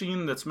kind of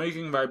machine that's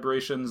making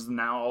vibrations.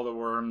 Now all the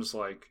worms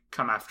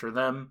come after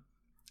them.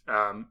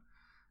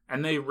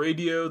 And they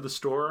radio the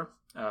store.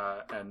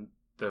 And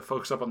the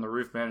folks up on the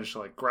roof manage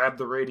to grab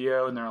the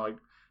radio, and they're like,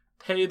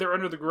 hey, they're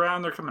under the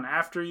ground, they're coming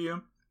after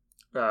you.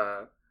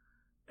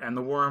 And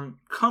the worm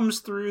comes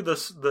through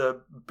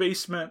the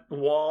basement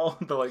wall,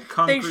 the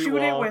concrete wall. They shoot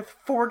it with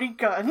 40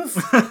 guns,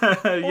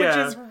 yeah. Which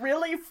is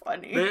really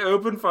funny. They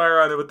open fire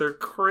on it with their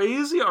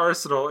crazy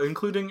arsenal,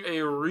 including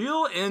a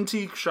real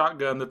antique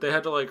shotgun that they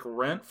had to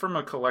rent from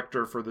a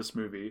collector for this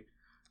movie.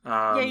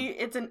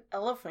 It's an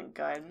elephant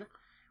gun.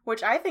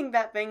 Which I think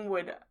that thing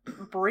would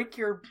break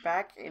your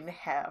back in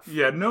half.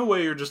 Yeah, no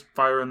way you're just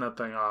firing that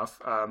thing off.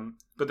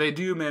 But they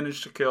do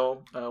manage to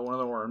kill one of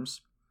the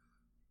worms.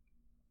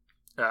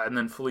 And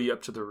then flee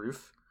up to the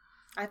roof.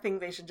 I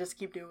think they should just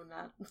keep doing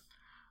that.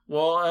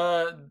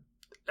 Well,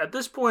 at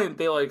this point,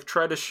 they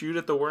try to shoot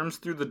at the worms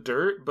through the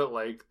dirt, but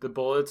the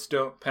bullets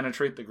don't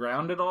penetrate the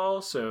ground at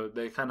all, so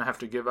they kind of have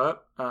to give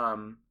up.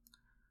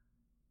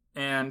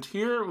 And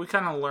here we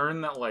kind of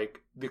learn that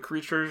the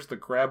creatures, the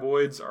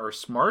graboids, are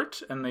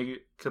smart and they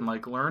can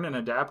learn and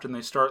adapt, and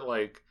they start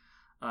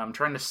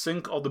trying to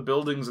sink all the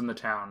buildings in the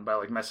town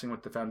by messing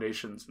with the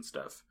foundations and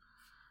stuff.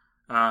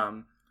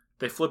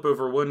 They flip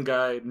over one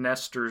guy,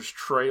 Nestor's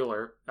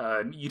trailer,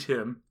 and eat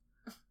him.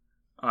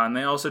 And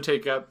they also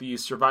take out the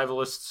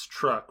survivalists'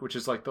 truck, which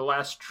is the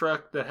last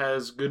truck that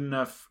has good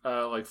enough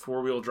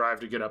 4-wheel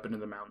drive to get up into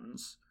the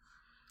mountains.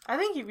 I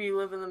think if you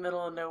live in the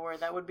middle of nowhere,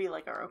 that would be a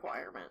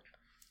requirement.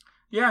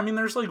 Yeah, I mean,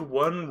 there's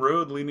one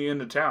road leading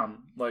into town,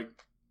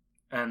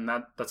 and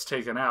that's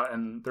taken out,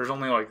 and there's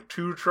only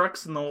 2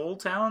 trucks in the whole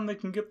town that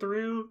can get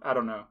through. I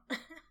don't know.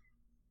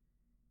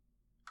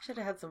 Should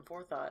have had some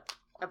forethought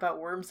about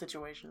worm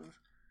situations.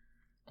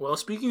 Well,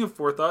 speaking of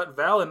forethought,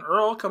 Val and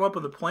Earl come up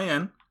with a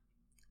plan.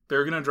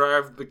 They're going to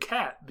drive the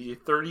Cat, the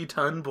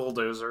 30-ton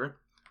bulldozer,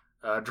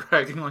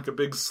 dragging like a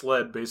big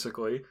sled,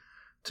 basically,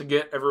 to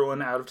get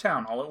everyone out of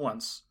town all at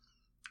once.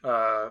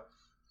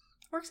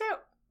 Works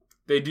out.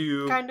 They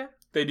do... Kinda.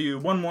 They do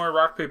one more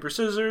rock, paper,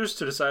 scissors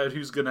to decide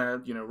who's going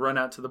to, run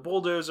out to the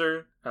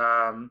bulldozer.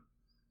 And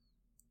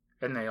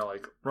they,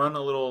 run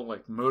a little,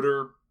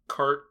 motor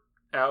cart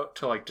out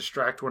to,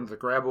 distract one of the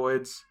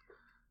graboids.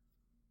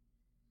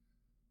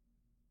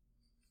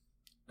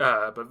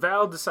 But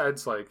Val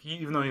decides,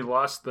 even though he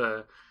lost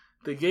the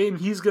game,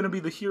 he's going to be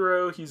the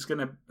hero. He's going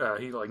to,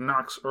 he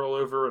knocks Earl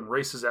over and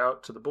races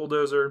out to the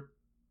bulldozer.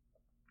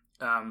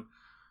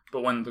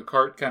 But when the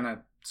cart kind of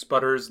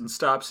sputters and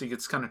stops, he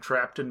gets kind of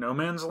trapped in no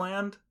man's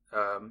land.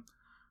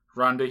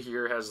 Rhonda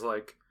here has,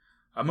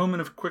 a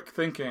moment of quick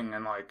thinking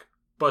and,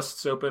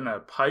 busts open a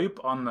pipe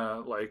on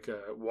the,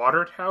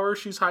 water tower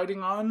she's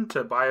hiding on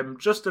to buy him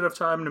just enough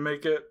time to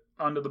make it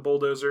onto the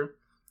bulldozer.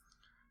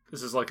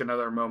 This is,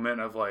 another moment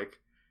of,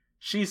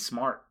 she's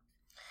smart.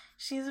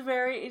 She's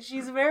very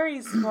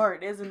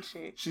smart, isn't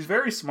she? She's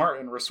very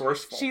smart and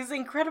resourceful. She's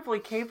incredibly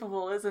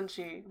capable, isn't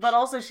she? But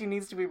also she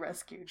needs to be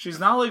rescued. She's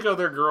not like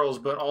other girls,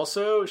 but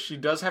also she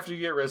does have to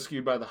get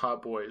rescued by the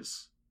hot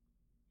boys.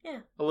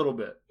 Yeah. A little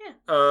bit.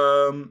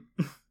 Yeah.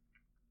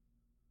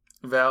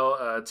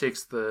 Val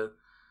takes the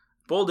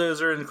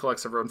bulldozer and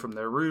collects everyone from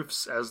their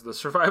roofs as the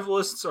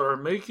survivalists are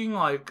making,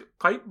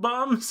 pipe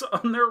bombs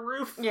on their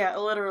roof. Yeah,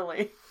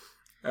 literally.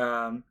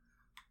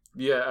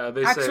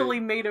 They actually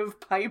say, made of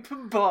pipe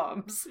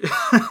bombs.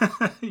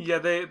 Yeah,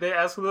 they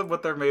ask them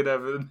what they're made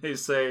of, and they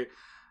say,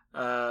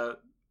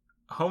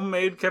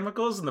 homemade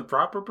chemicals in the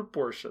proper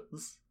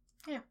proportions.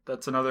 Yeah.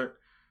 That's another,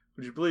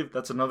 would you believe,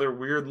 that's another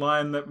weird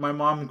line that my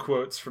mom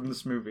quotes from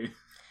this movie.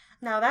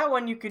 Now that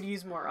one you could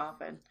use more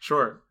often.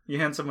 Sure. You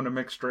hand someone a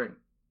mixed drink.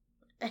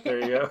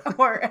 There you go.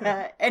 Or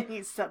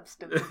any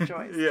substance of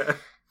choice. Yeah.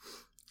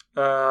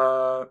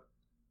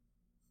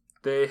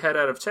 They head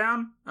out of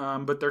town,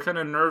 but they're kind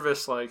of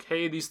nervous,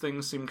 hey, these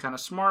things seem kind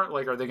of smart,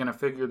 are they going to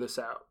figure this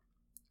out?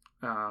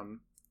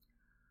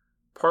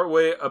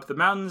 Partway up the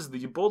mountains,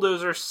 the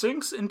bulldozer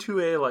sinks into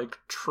a,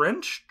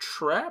 trench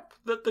trap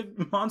that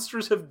the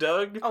monsters have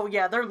dug. Oh,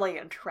 yeah, they're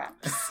laying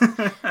traps.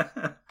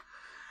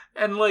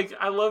 And,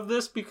 I love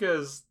this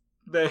because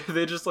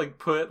they just,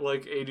 put,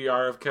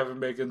 ADR of Kevin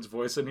Bacon's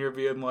voice in here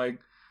being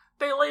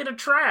they laid a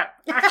trap!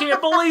 I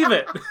can't believe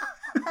it!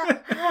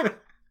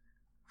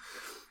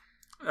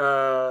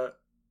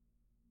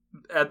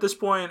 At this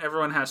point,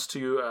 everyone has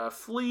to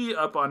flee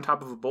up on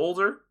top of a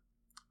boulder,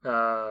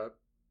 and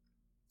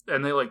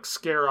they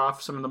scare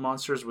off some of the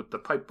monsters with the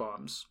pipe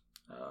bombs.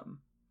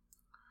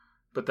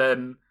 But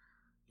then,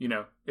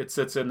 it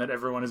sits in that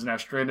everyone is now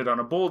stranded on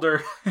a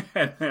boulder,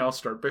 and they all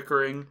start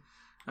bickering.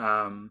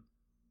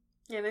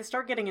 Yeah, they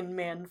start getting in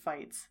man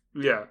fights.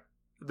 Yeah,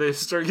 they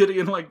start getting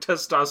in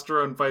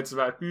testosterone fights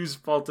about whose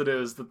fault it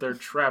is that they're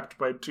trapped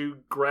by two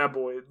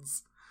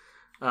graboids.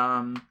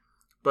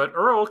 But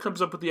Earl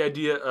comes up with the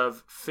idea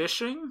of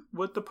fishing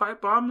with the pipe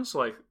bombs,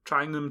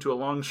 tying them to a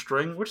long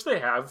string, which they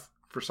have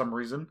for some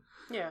reason.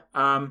 Yeah.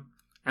 And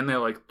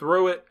they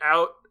throw it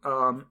out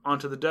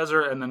onto the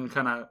desert and then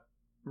kind of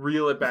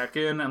reel it back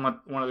in and let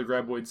one of the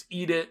graboids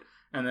eat it,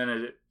 and then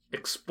it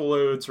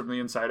explodes from the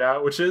inside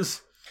out, which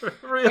is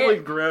really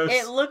gross.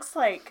 It looks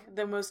like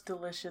the most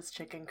delicious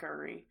chicken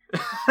curry.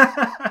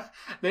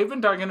 They've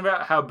been talking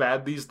about how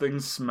bad these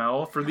things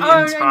smell for the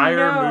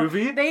entire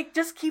movie. They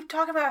just keep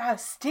talking about how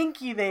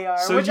stinky they are,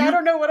 I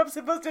don't know what I'm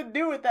supposed to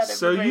do with that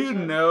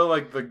information. So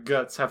the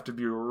guts have to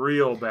be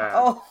real bad.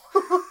 Oh.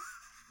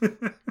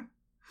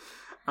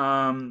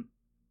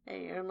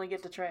 Hey, you only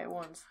get to try it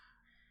once.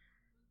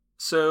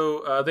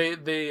 So they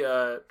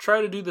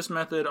try to do this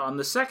method on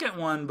the second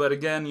one, but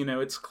again,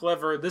 it's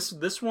clever.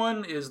 This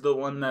one is the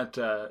one that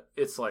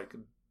it's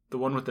the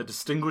one with the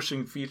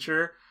distinguishing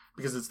feature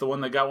because it's the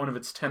one that got one of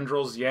its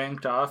tendrils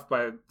yanked off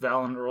by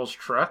Val and Earl's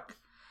truck.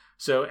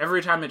 So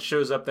every time it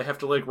shows up, they have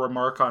to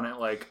remark on it,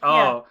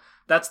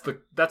 that's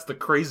the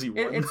crazy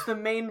one. It's the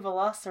main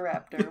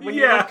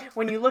velociraptor.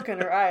 When you look in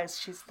her eyes,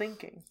 she's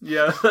thinking.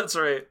 Yeah, that's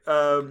right.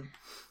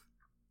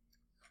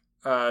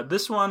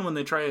 This one, when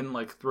they try and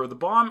throw the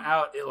bomb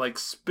out, it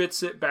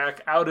spits it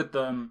back out at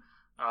them,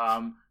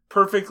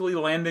 perfectly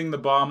landing the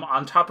bomb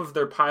on top of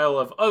their pile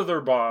of other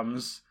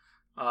bombs,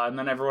 and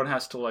then everyone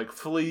has to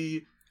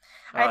flee.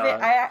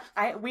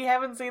 We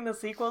haven't seen the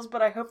sequels,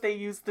 but I hope they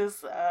use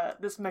this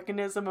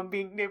mechanism of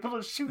being able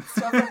to shoot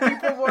stuff at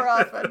people more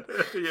often.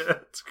 Yeah,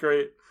 it's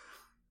great.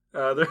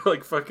 They're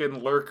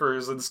fucking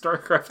lurkers in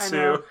StarCraft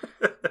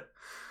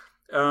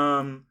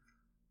 2.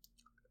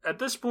 At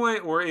this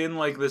point, we're in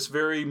this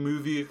very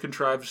movie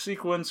contrived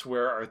sequence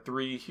where our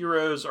three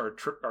heroes are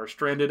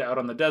stranded out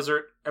on the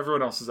desert.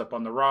 Everyone else is up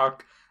on the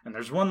rock, and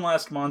there's one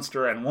last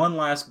monster and one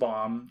last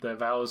bomb that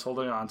Val is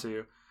holding on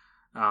to.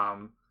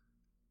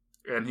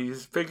 And he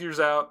figures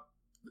out,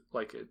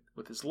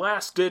 with his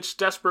last ditch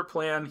desperate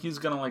plan, he's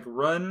gonna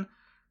run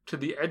to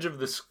the edge of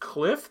this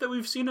cliff that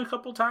we've seen a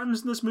couple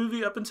times in this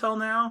movie up until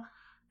now,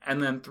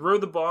 and then throw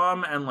the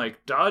bomb and,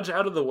 like, dodge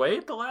out of the way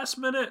at the last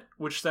minute,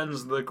 which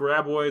sends the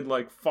graboid,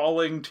 like,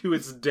 falling to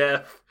its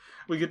death.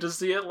 We get to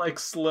see it, like,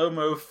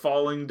 slow-mo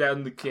falling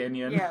down the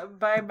canyon. Yeah,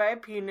 bye-bye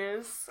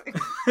penis.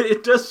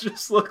 It does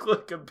just look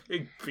like a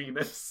big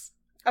penis.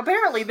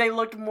 Apparently they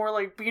looked more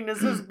like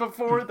penises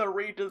before the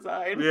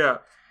redesign. Yeah.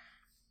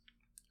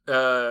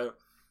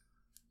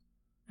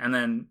 And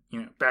then,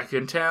 back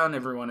in town,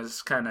 everyone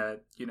is kind of,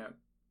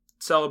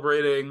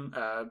 celebrating.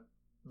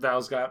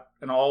 Val's got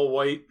an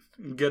all-white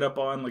get-up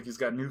on, like he's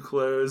got new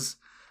clothes.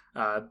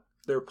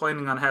 They're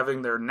planning on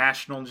having their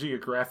National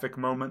Geographic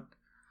moment.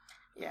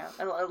 Yeah,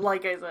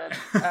 like I said,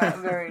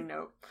 very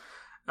nope.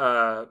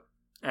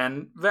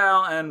 And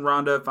Val and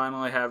Rhonda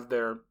finally have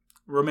their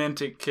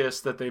romantic kiss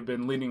that they've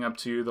been leading up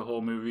to the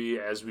whole movie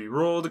as we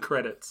roll the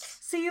credits.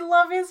 See,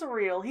 love is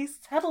real. He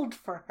settled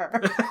for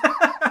her.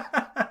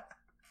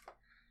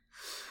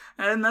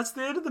 And that's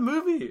the end of the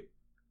movie.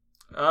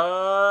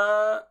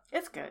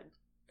 It's good.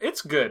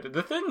 It's good.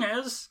 The thing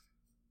is,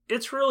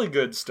 it's really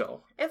good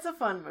still. It's a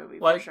fun movie,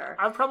 for sure.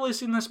 I've probably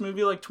seen this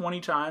movie like 20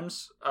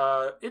 times.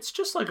 It's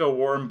just like a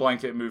warm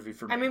blanket movie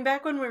for me. I mean,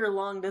 back when we were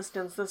long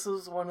distance, this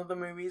was one of the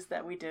movies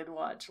that we did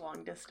watch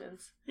long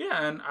distance.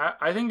 Yeah, and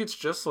I think it's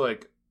just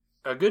like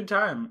a good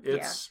time.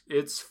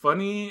 It's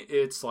funny.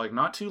 It's like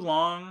not too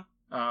long.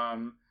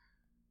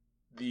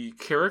 The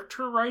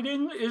character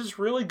writing is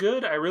really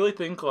good. I really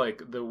think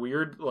like the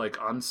weird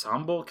like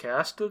ensemble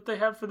cast that they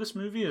have for this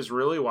movie is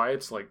really why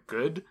it's like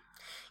good.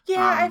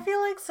 Yeah, I feel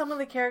like some of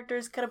the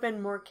characters could have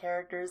been more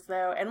characters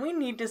though, and we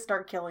need to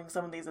start killing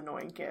some of these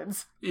annoying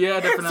kids. Yeah,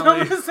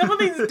 definitely. some of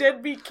these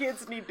deadbeat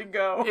kids need to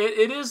go.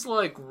 It is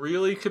like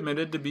really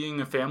committed to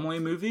being a family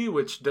movie,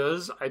 which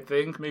does, I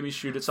think, maybe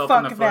shoot itself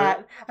in the foot.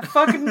 Fuck that.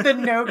 Fucking the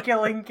no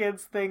killing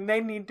kids thing.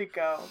 They need to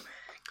go.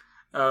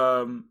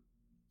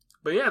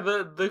 But yeah,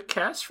 the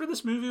cast for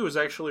this movie was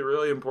actually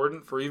really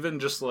important for even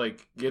just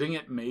like getting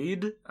it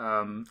made.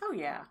 Oh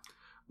yeah.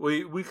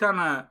 We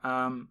kind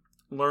of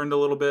learned a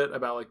little bit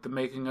about like the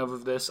making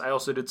of this. I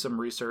also did some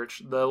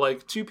research. The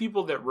like two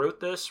people that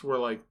wrote this were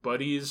like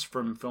buddies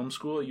from film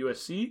school at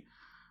USC.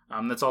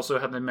 That's also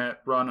how they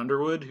met Ron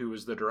Underwood, who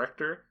was the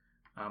director.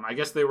 I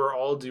guess they were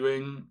all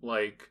doing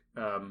like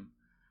kind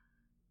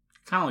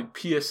of like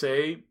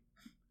PSA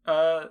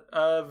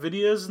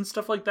videos and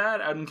stuff like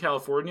that out in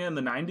California in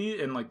the 90s,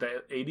 in like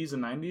the 80s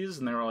and 90s,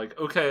 and they were like,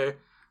 okay,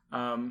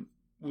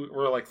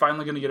 we're like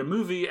finally going to get a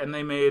movie, and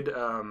they made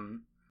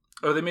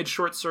they made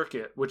Short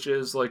Circuit, which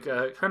is like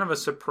a kind of a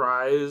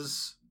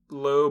surprise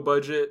low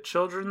budget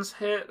children's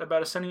hit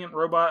about a sentient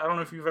robot. I don't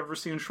know if you've ever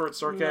seen Short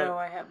Circuit. No,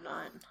 I have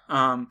not.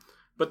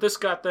 But this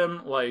got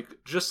them like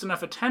just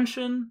enough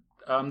attention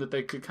that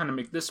they could kind of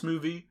make this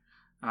movie.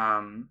 They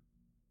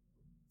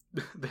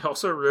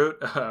also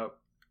wrote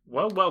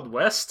Wild Wild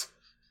West.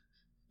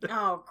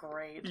 Oh,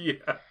 great.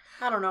 Yeah.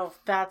 I don't know if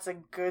that's a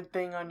good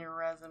thing on your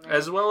resume.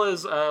 As well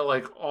as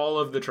like all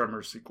of the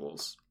Tremors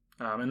sequels.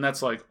 And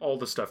that's like all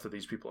the stuff that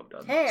these people have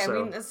done. Hey, I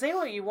mean, say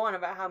what you want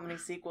about how many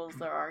sequels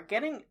there are.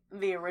 Getting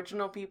the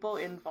original people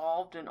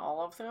involved in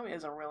all of them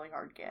is a really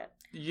hard get.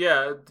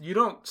 Yeah, you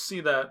don't see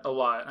that a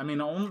lot. I mean,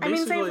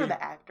 same for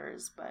the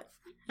actors, but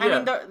I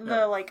mean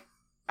the like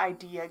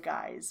idea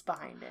guys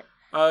behind it.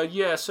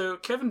 Yeah, so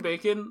Kevin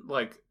Bacon,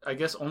 like, I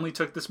guess only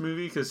took this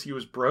movie because he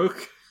was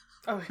broke.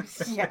 Oh,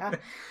 yeah.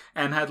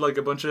 And had, like,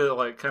 a bunch of,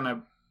 like, kind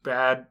of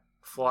bad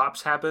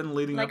flops happen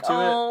leading up to it.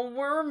 Oh,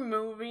 we're a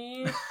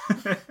movie.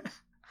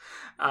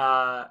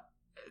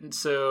 And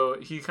so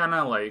he kind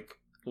of, like,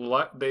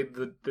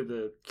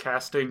 the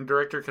casting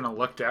director kind of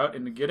lucked out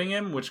into getting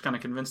him, which kind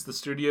of convinced the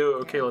studio,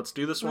 okay, let's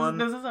do this one.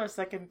 This is our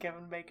second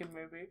Kevin Bacon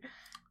movie.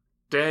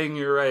 Dang,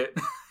 you're right.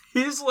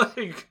 He's,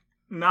 like...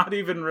 not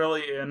even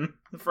really in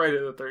Friday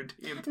the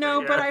 13th.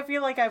 No, but I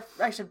feel like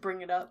I should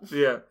bring it up.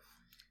 Yeah.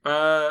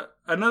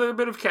 Another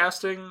bit of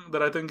casting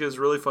that I think is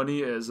really funny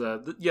is,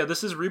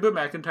 this is Reba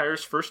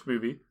McEntire's first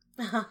movie.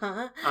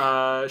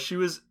 She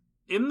was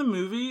in the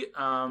movie,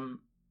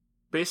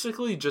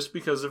 basically just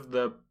because of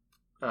the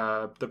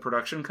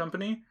production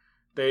company.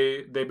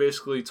 They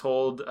basically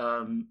told,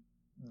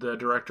 the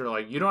director,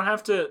 like, you don't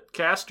have to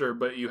cast her,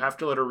 but you have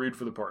to let her read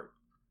for the part.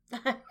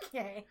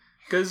 Okay.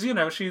 Because,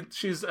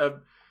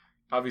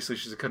 obviously,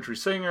 she's a country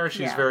singer.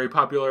 She's very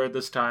popular at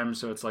this time,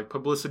 so it's like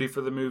publicity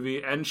for the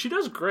movie. And she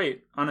does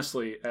great,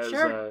 honestly, as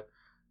the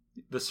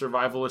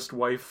survivalist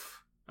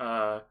wife.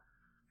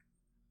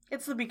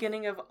 It's the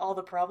beginning of all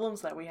the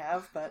problems that we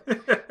have, but,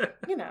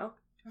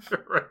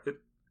 Right.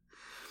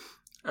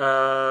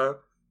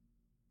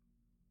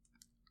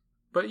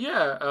 But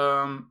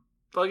yeah,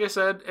 like I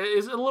said,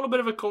 it's a little bit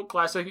of a cult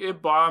classic.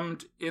 It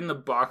bombed in the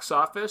box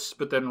office,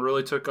 but then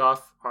really took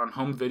off on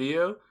home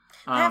video.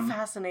 That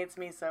fascinates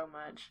me so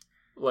much.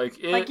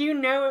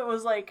 It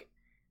was like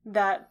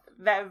that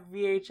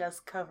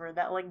VHS cover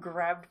that like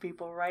grabbed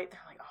people, right? They're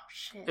like, oh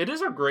shit. It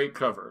is a great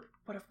cover.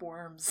 What if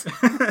worms?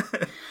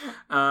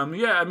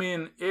 Yeah, I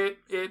mean,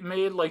 it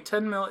made like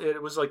 10 million.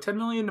 It was like 10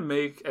 million to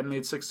make and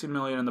made 16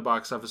 million in the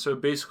box office. So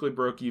it basically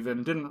broke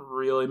even. Didn't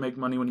really make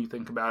money when you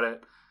think about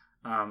it.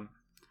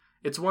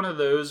 It's one of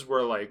those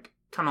where, like,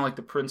 kind of like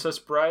The Princess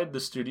Bride, the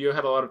studio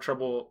had a lot of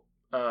trouble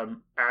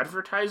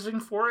advertising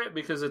for it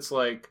because it's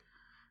like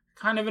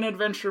kind of an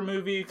adventure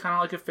movie, kind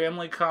of like a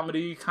family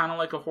comedy, kind of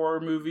like a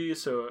horror movie.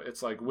 So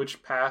it's like,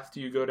 which path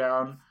do you go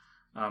down?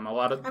 A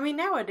lot of. I mean,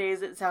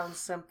 nowadays it sounds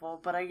simple,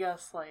 but I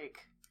guess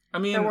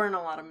there weren't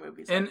a lot of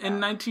movies. In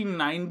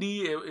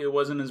 1990, it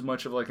wasn't as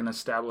much of like an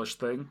established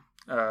thing.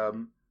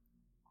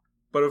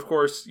 But of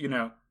course,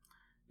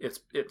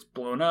 it's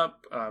blown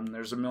up.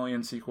 There's a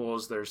million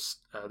sequels. There's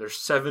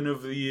 7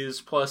 of these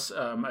plus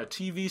a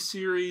TV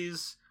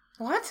series.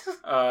 What?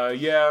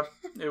 Yeah,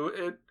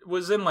 it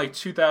was in like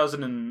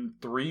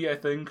 2003, I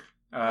think.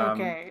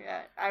 Okay,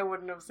 I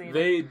wouldn't have seen it.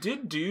 They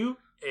did do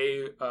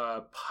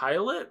a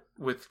pilot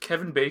with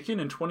Kevin Bacon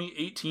in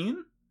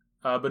 2018,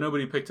 but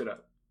nobody picked it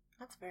up.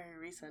 That's very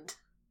recent.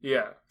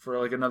 Yeah, for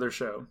like another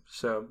show.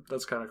 So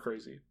that's kind of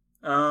crazy.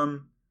 Yeah,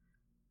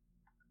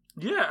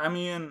 I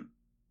mean,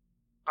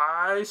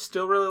 I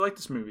still really like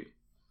this movie.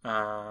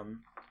 Yeah,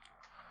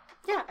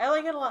 I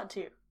like it a lot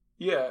too.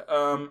 Yeah,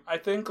 I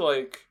think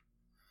like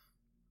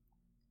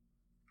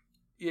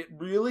it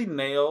really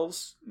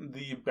nails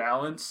the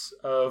balance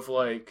of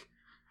like,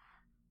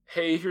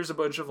 hey, here's a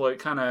bunch of like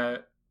kind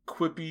of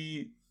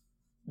quippy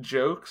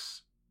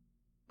jokes,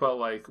 but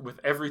like with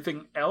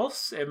everything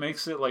else, it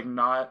makes it like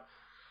not.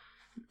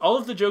 All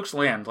of the jokes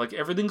land. Like,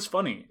 everything's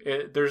funny.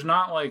 There's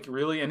not, like,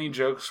 really any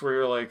jokes where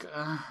you're like,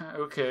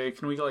 okay,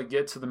 can we, like,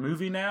 get to the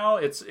movie now?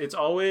 It's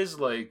always,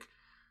 like,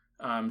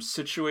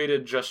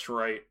 situated just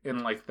right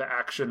in, like, the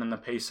action and the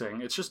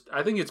pacing. It's just,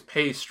 I think it's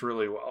paced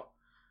really well.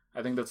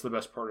 I think that's the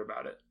best part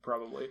about it,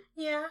 probably.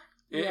 Yeah.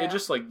 It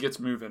just, like, gets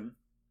moving.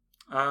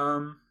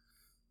 But,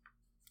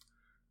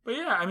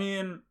 yeah, I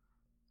mean...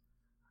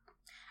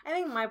 I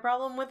think my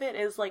problem with it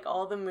is, like,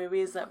 all the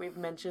movies that we've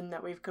mentioned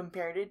that we've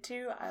compared it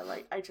to,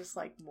 I just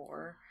like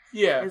more.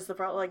 Yeah. Is the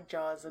problem, like,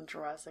 Jaws and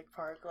Jurassic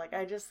Park. Like,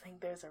 I just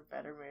think those are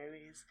better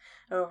movies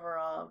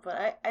overall.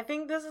 But I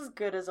think this is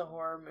good as a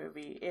horror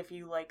movie if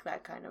you like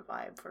that kind of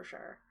vibe, for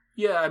sure.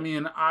 Yeah, I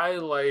mean, I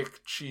like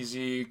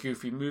cheesy,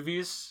 goofy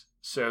movies.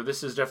 So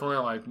this is definitely,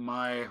 like,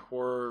 my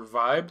horror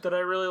vibe that I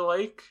really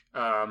like.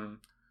 And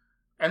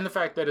the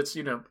fact that it's,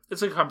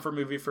 it's a comfort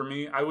movie for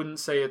me. I wouldn't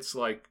say it's,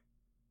 like...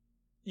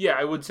 Yeah,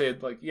 I would say,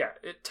 like,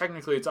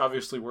 technically it's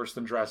obviously worse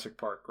than Jurassic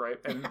Park, right?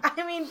 And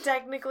I mean,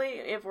 technically,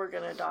 if we're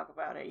gonna talk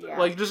about it, yeah.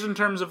 Like, just in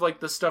terms of,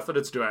 like, the stuff that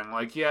it's doing.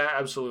 Like, yeah,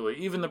 absolutely.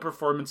 Even the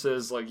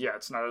performances, like, yeah,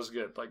 it's not as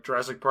good. Like,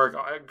 Jurassic Park,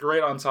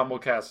 great ensemble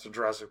cast of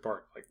Jurassic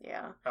Park. Like,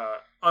 yeah.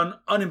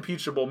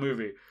 Unimpeachable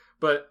movie.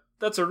 But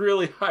that's a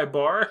really high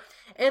bar.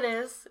 It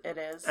is.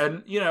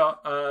 And,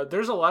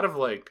 there's a lot of,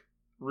 like,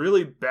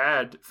 really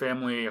bad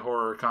family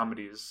horror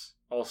comedies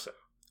also.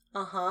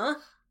 Uh-huh.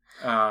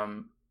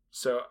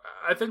 So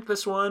I think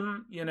this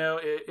one,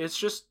 it's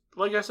just,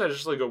 like I said, it's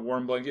just like a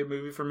warm blanket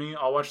movie for me.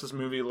 I'll watch this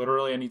movie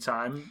literally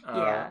anytime.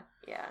 Yeah.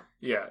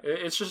 Yeah,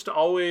 it's just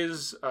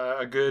always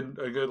a good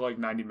like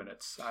 90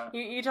 minutes.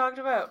 You talked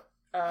about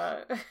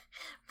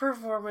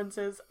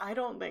performances. I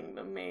don't think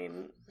the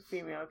main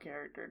female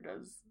character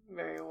does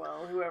very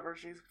well, whoever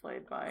she's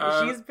played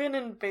by. She's been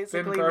in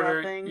basically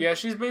nothing. Yeah,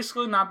 she's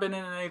basically not been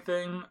in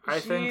anything. I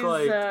think,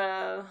 like,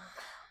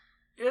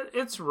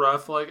 it's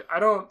rough. Like, I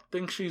don't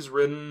think she's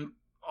written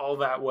all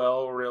that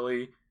well,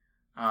 really.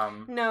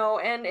 No,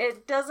 and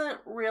it doesn't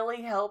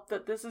really help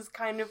that this is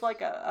kind of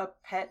like a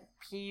pet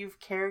peeve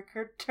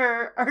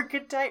character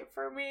archetype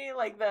for me,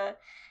 like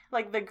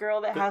the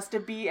girl that has to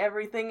be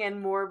everything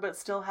and more, but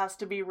still has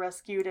to be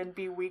rescued and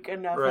be weak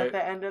enough at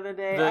the end of the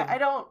day. I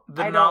don't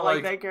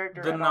like that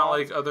character at all. Not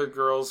like other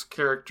girls'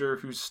 character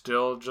who's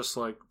still just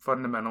like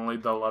fundamentally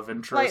the love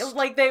interest.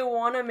 Like they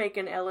want to make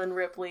an Ellen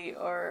Ripley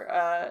or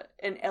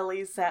an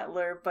Ellie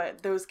Sattler,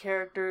 but those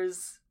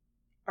characters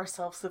are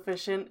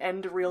self-sufficient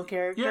and real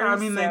characters. Yeah, I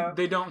mean,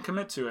 they don't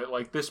commit to it.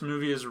 Like, this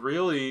movie is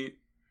really,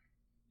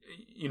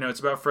 it's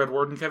about Fred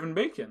Ward and Kevin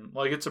Bacon.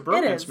 Like, it's a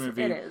bromance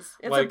movie. It is.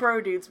 It's like, a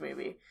bro dudes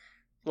movie.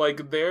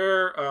 Like,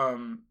 their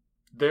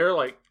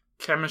like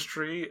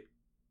chemistry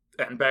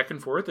and back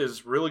and forth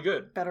is really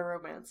good. Better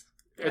romance.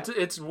 Yeah.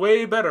 It's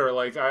way better.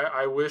 Like,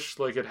 I wish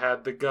like it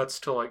had the guts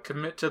to like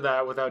commit to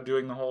that without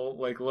doing the whole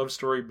like love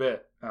story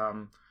bit.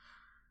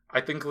 I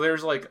think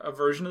there's, like, a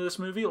version of this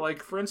movie,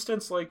 like, for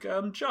instance, like,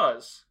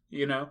 Jaws,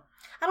 I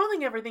don't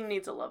think everything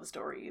needs a love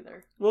story,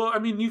 either. Well, I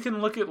mean, you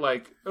can look at,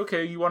 like,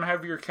 okay, you want to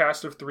have your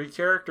cast of 3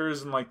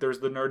 characters, and, like,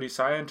 there's the nerdy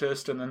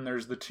scientist, and then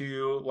there's the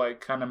 2,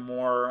 like, kind of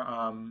more,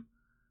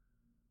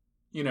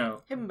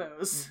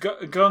 himbos.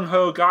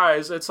 Gung-ho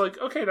guys. It's like,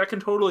 okay, that can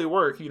totally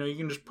work. You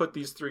can just put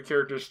these 3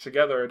 characters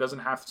together. It doesn't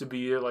have to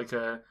be, like,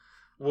 a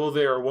will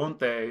they or won't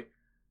they.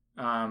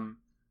 And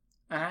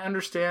I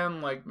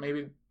understand, like,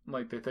 maybe...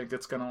 like, they think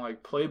it's gonna,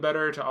 like, play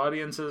better to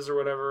audiences or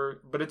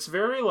whatever, but it's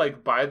very,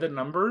 like, by the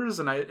numbers,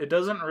 and it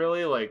doesn't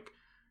really, like,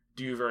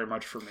 do very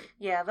much for me.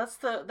 Yeah, that's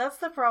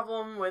the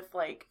problem with,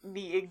 like,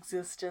 the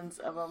existence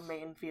of a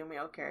main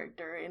female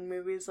character in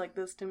movies like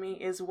this, to me,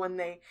 is when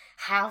they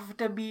have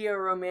to be a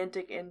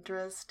romantic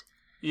interest.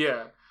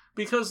 Yeah,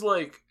 because,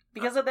 like...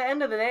 Because at the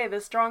end of the day,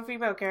 the strong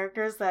female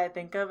characters that I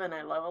think of and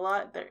I love a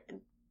lot,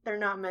 they're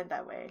not meant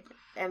that way.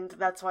 And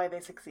that's why they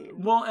succeed.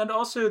 Well, and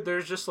also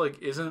there's just, like,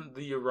 isn't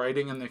the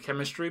writing and the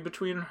chemistry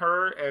between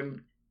her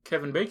and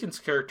Kevin Bacon's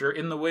character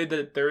in the way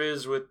that there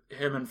is with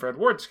him and Fred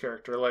Ward's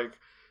character. Like...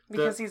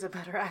 Because he's a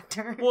better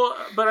actor. Well,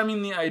 but I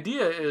mean, the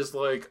idea is,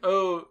 like,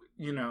 oh,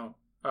 you know,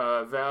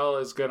 Val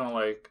is gonna,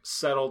 like,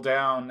 settle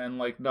down and,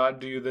 like, not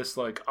do this,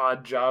 like,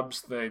 odd jobs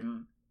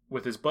thing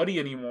with his buddy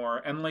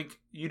anymore, and, like,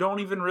 you don't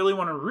even really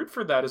want to root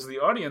for that as the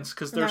audience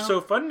because they're so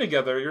fun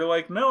together. You're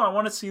like, no, I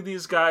want to see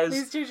these guys.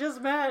 These two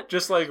just met.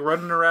 Just, like,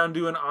 running around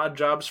doing odd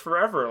jobs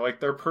forever. Like,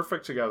 they're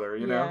perfect together,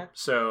 you know?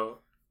 So,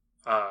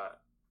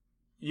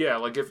 yeah,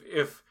 like,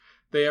 if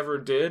they ever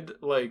did,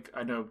 like,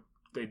 I know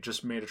they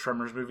just made a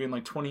Tremors movie in,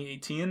 like,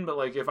 2018, but,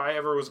 like, if I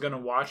ever was going to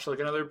watch, like,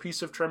 another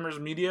piece of Tremors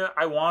media,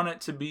 I want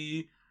it to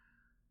be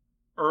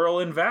Earl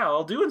and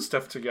Val doing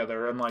stuff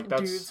together, and, like,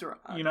 that's, dudes rock.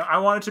 You know, I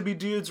want it to be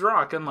dudes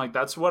rock, and, like,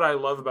 that's what I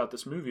love about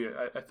this movie,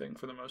 I think,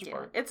 for the most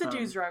part. It's a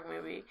dudes rock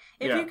movie.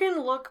 If you can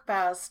look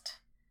past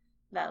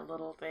that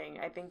little thing,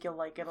 I think you'll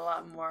like it a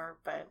lot more,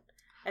 but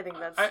I think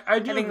that's I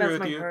do think agree that's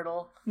with my you.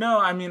 hurdle. No,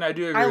 I mean, I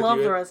do agree I with love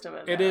you. the rest of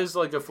it. It is,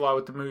 like, a flaw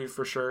with the movie,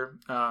 for sure.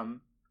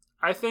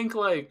 I think,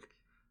 like,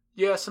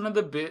 yeah, some of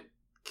the bit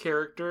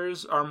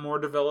characters are more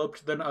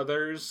developed than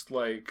others,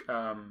 like,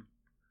 and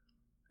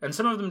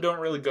some of them don't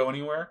really go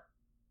anywhere.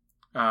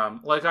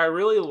 Like, I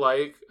really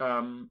like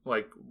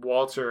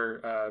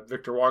Walter,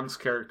 Victor Wong's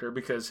character,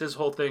 because his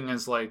whole thing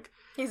is, like...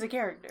 He's a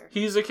character.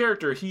 He's a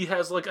character. He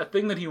has, like, a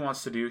thing that he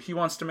wants to do. He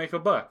wants to make a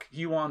buck.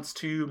 He wants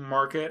to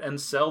market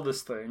and sell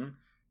this thing.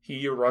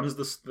 He runs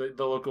the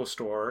local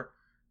store.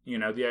 You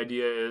know, the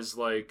idea is,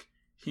 like,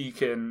 he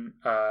can,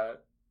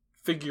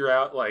 figure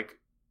out, like,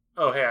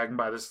 oh, hey, I can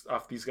buy this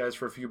off these guys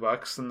for a few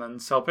bucks and then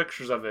sell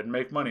pictures of it and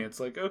make money. It's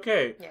like,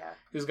 okay. Yeah.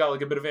 He's got,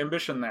 like, a bit of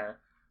ambition there.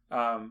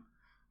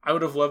 I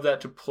would have loved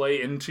that to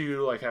play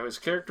into, like, how his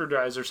character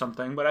dies or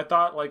something, but I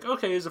thought, like,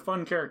 okay, he's a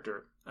fun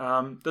character.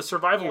 The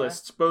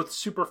survivalists, both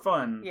super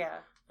fun. Yeah.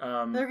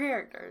 They're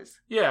characters.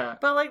 Yeah.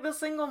 But, like, the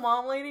single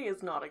mom lady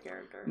is not a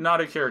character.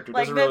 Not a character.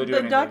 Like, doesn't really do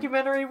anything. The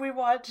documentary we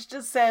watched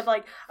just said,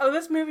 like, oh,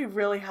 this movie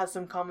really has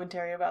some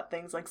commentary about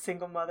things like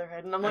single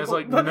motherhood. And I'm like,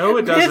 well, no,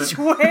 it doesn't.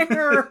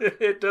 Where?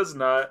 It does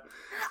not.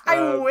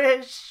 I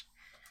wish.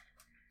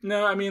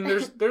 No, I mean,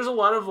 there's a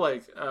lot of,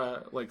 like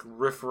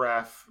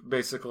riffraff,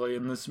 basically,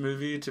 in this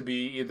movie to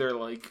be either,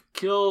 like,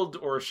 killed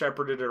or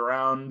shepherded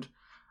around.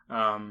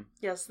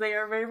 Yes, they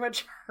are very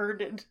much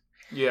herded.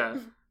 Yeah.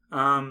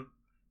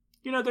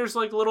 You know, there's,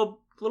 like, little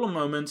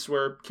moments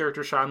where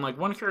characters shine. Like,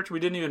 one character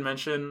we didn't even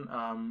mention,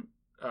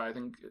 I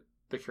think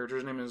the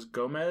character's name is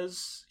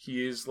Gomez.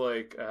 He's,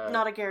 like...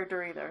 not a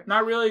character either.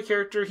 Not really a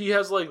character. He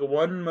has, like,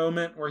 one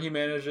moment where he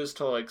manages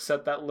to, like,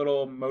 set that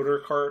little motor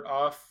cart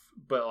off.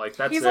 But, like,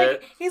 that's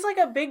it. He's like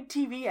a big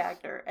TV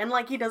actor, and,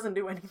 like, he doesn't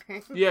do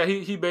anything. Yeah,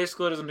 he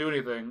basically doesn't do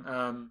anything.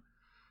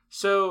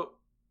 So,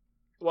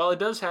 while it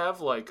does have,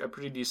 like, a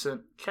pretty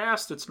decent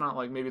cast, it's not,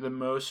 like, maybe the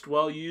most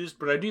well-used,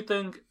 but I do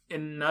think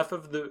enough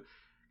of the,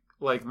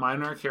 like,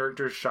 minor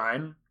characters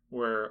shine,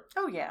 where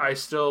I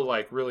still,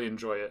 like, really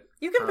enjoy it.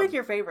 You can pick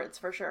your favorites,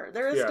 for sure.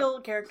 There is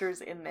still characters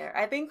in there.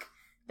 I think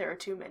there are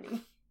too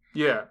many.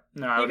 Yeah.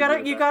 No,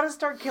 you gotta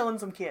start killing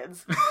some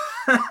kids.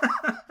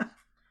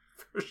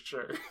 For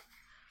sure.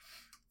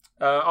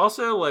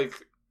 Also, like,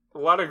 a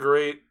lot of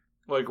great,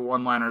 like,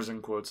 one-liners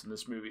and quotes in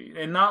this movie.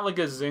 And not, like,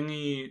 a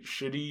zingy,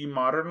 shitty,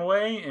 modern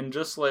way, in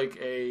just, like,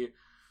 a,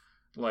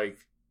 like...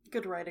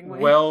 good writing way.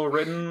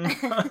 Well-written,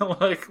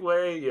 like,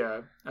 way,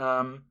 yeah.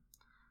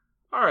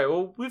 Alright,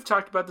 well, we've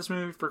talked about this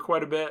movie for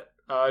quite a bit.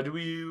 Do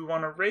we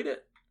want to rate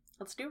it?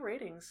 Let's do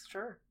ratings,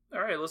 sure.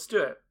 Alright, let's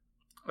do it.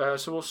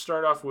 So we'll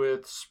start off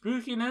with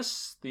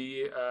spookiness,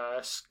 the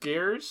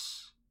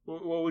scares.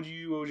 What would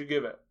you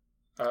give it?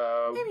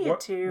 Maybe a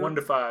 2. 1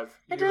 to 5.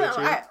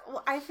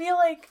 I feel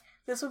like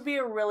this would be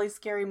a really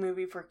scary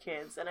movie for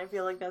kids, and I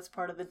feel like that's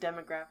part of the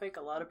demographic.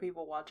 A lot of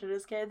people watch it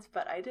as kids,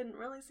 but I didn't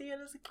really see it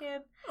as a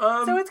kid.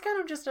 So it's kind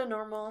of just a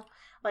normal,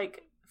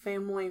 like,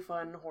 family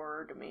fun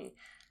horror to me.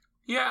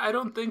 Yeah, I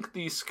don't think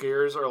these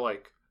scares are,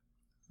 like,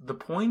 the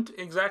point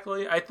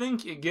exactly. I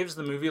think it gives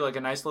the movie, like,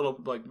 a nice little,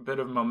 like, bit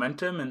of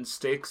momentum and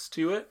stakes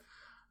to it.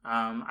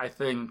 I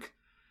think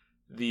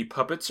the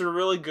puppets are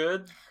really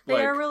good.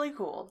 They are really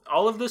cool.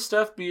 All of this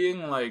stuff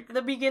being, like,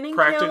 the beginning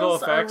practical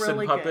effects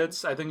really and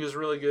puppets, good. I think is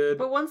really good.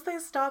 But once they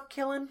stop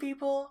killing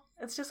people,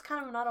 it's just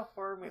kind of not a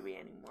horror movie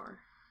anymore.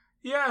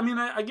 Yeah, I mean,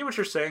 I get what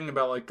you're saying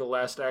about, like, the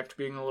last act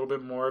being a little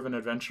bit more of an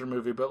adventure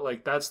movie, but,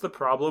 like, that's the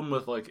problem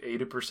with, like,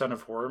 80%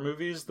 of horror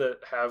movies that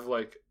have,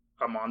 like,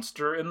 a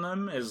monster in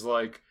them, is,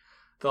 like,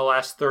 the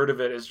last third of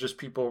it is just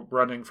people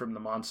running from the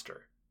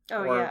monster.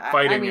 Oh, or yeah.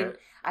 fighting I mean, it.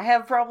 I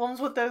have problems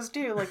with those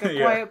too. Like A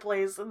Yeah. Quiet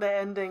Place, the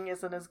ending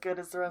isn't as good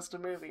as the rest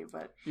of the movie,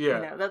 but Yeah.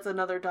 you know, that's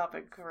another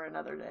topic for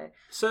another day.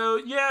 So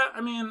yeah,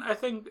 I mean, I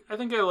think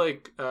I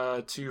like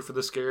 2 for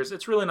the scares.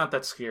 It's really not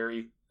that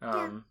scary.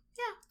 Yeah.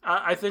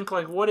 I think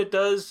like what it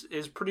does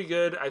is pretty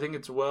good. I think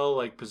it's well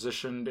like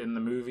positioned in the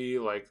movie.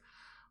 Like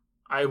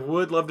I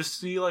would love to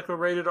see like a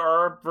rated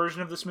R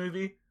version of this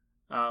movie,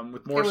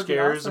 with more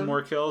scares and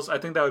more kills. I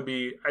think that would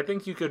be. I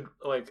think you could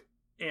like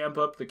amp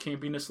up the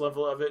campiness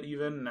level of it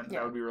even, and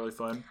that would be really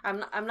fun.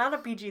 I'm not a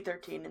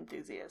PG-13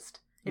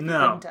 enthusiast. If No. you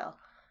couldn't tell.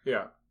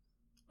 Yeah.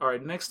 All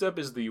right. Next up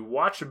is the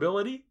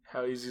watchability.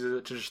 How easy is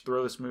it to just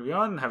throw this movie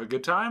on and have a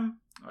good time?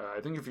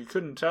 I think if you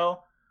couldn't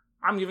tell,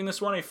 I'm giving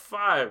this one a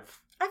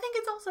 5. I think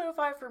it's also a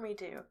 5 for me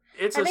too.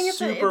 It's I think it's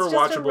just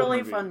watchable a really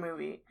movie. fun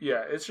movie.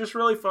 Yeah, it's just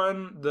really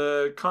fun.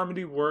 The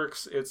comedy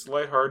works. It's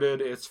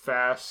lighthearted. It's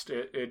fast.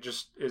 It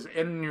just is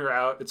in and you're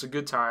out. It's a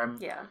good time.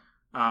 Yeah.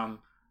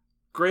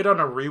 Great on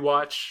a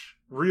rewatch.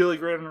 Really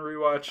great on a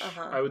rewatch.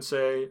 I would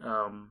say.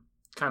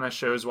 Kind of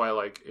shows why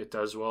like it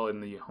does well in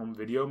the home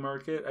video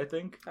market. I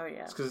think. Oh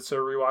yeah. It's because it's so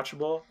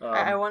rewatchable.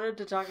 I wanted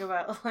to talk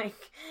about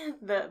like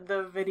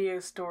the video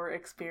store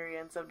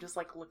experience of just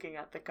like looking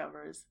at the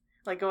covers.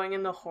 Like going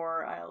in the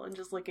horror aisle and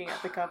just looking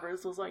at the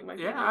covers was like my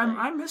favorite thing.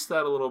 I miss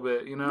that a little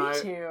bit. You know, me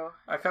too.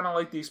 I kind of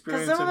like the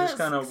experience of just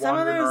kind of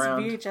wandering around. Some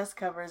of those VHS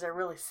covers are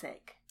really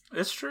sick.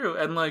 It's true,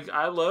 and like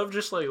I love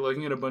just like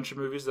looking at a bunch of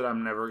movies that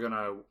I'm never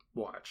gonna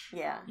watch.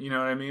 Yeah, you know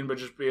what I mean. But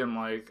just being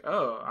like,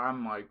 oh,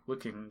 I'm like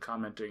looking,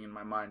 commenting in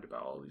my mind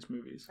about all these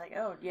movies. Like,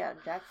 oh yeah,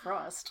 Jack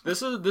Frost.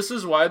 This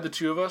is why the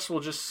two of us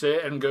will just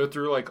sit and go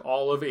through like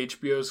all of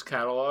HBO's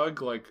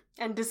catalog, like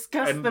and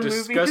discuss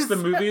the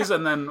movies,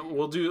 and then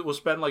we'll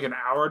spend like an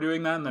hour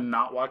doing that, and then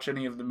not watch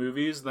any of the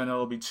movies. Then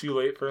it'll be too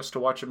late for us to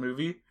watch a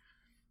movie.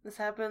 This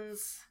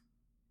happens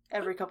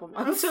every couple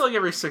months. I'd say like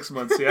every 6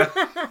 months. Yeah.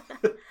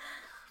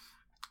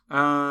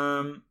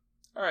 All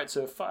right,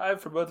 so 5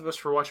 for both of us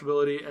for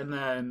watchability, and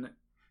then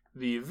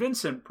the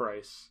Vincent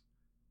Price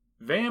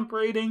vamp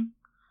rating,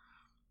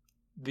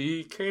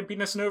 the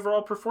campiness and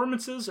overall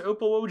performances.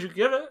 Opal, what would you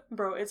give it?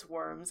 Bro, it's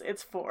Worms.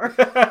 It's 4.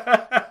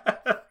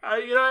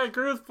 I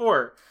agree with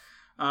 4.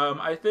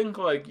 I think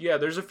like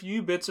there's a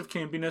few bits of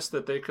campiness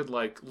that they could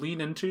like lean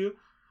into.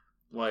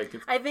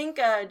 Like I think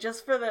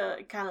just for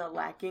the kind of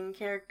lacking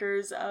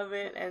characters of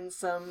it and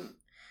some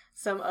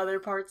other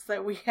parts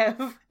that we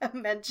have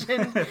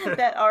mentioned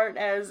that aren't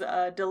as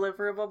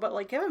deliverable, but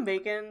like Kevin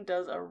Bacon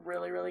does a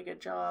really, really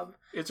good job.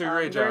 It's a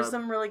great job. There's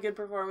some really good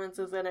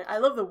performances in it. I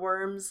love the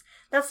worms.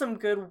 That's some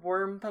good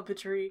worm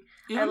puppetry.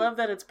 I love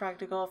that it's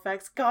practical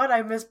effects. God,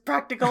 I miss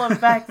practical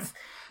effects.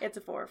 It's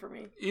a 4 for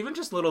me. Even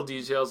just little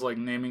details like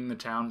naming the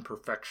town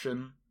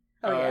Perfection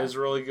is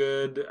really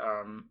good.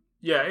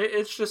 Yeah,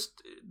 it's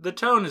just the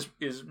tone is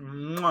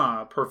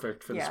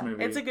perfect for this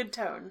movie. It's a good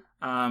tone.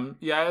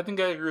 Yeah, I think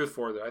I agree with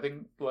 4 though. I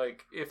think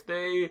like if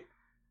they,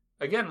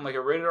 again, like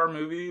a rated R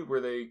movie where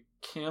they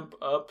camp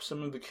up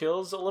some of the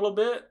kills a little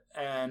bit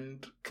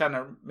and kind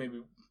of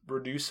maybe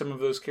reduce some of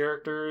those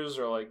characters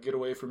or like get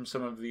away from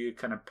some of the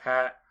kind of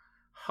pat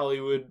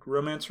Hollywood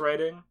romance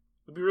writing,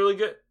 would be really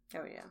good.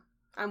 Oh yeah,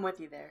 I'm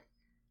with you there.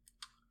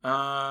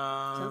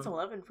 So that's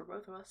 11 for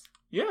both of us.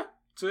 Yeah,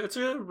 it's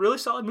a really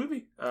solid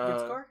movie.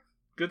 Good score.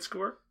 Good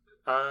score.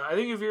 I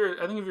think if you're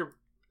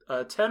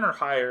 10 or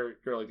higher,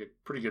 you're like a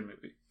pretty good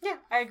movie. Yeah,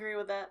 I agree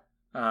with that.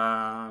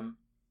 All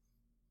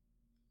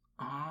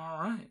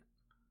right.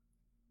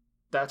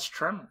 That's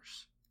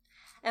Tremors.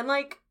 And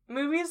like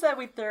movies that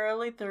we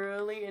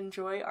thoroughly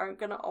enjoy aren't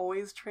gonna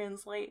always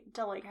translate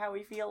to like how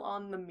we feel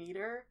on the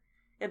meter.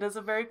 It is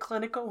a very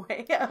clinical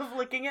way of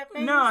looking at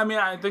things. No, I mean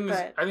I think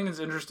it's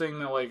interesting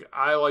that like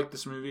I like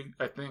this movie.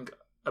 I think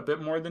a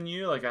bit more than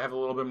you. Like I have a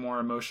little bit more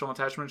emotional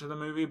attachment to the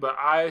movie, but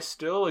I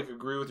still like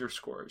agree with your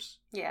scores.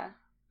 Yeah.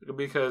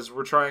 Because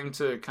we're trying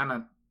to kind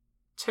of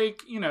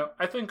take,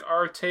 I think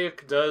our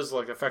take does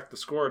like affect the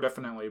score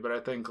definitely, but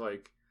I think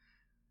like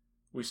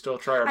we still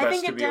try our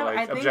best to be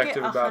like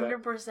objective about it.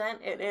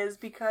 100% it is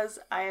because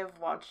I have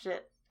watched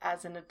it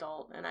as an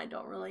adult and I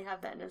don't really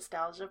have that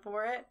nostalgia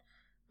for it.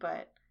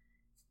 But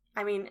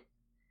I mean,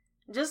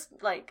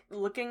 just like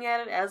looking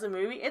at it as a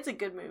movie, it's a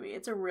good movie.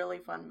 It's a really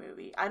fun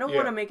movie. I don't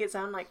want to make it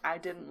sound like I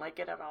didn't like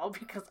it at all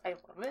because I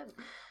love it.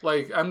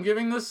 Like I'm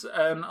giving this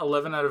an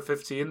 11 out of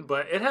 15,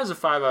 but it has a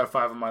 5 out of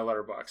 5 on my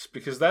letterbox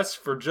because that's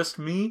for just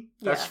me.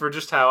 That's for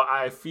just how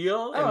I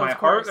feel in my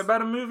heart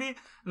about a movie.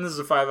 And this is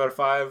a 5 out of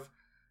 5.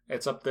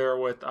 It's up there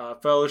with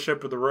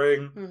Fellowship of the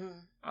Ring.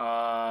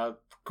 Mm-hmm.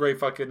 Great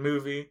fucking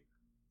movie.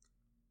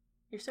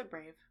 You're so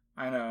brave.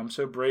 I know, I'm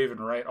so brave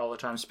and right all the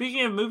time.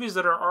 Speaking of movies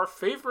that are our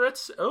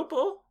favorites,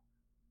 Opal,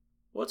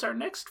 what's our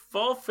next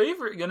fall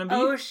favorite gonna be?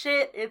 Oh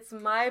shit, it's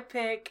my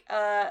pick.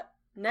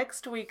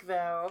 Next week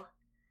though,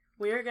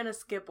 we're gonna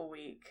skip a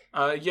week.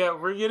 Yeah,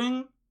 we're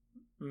getting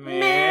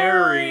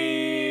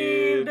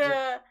married.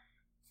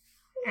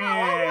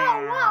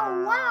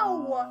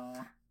 Wow.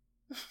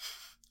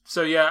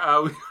 So yeah,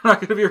 we're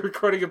not gonna be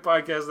recording a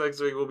podcast next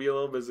week. We'll be a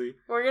little busy.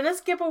 We're gonna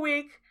skip a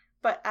week.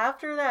 But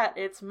after that,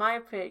 it's my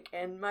pick.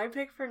 And my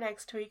pick for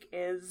next week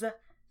is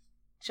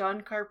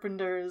John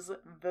Carpenter's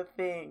The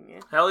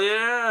Thing. Hell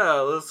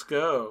yeah, let's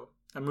go.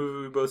 A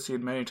movie we've both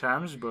seen many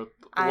times. We both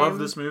love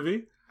this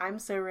movie. I'm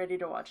so ready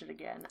to watch it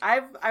again.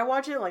 I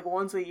watch it like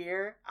once a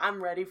year.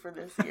 I'm ready for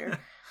this year.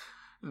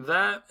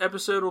 That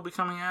episode will be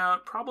coming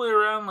out probably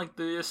around like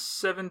the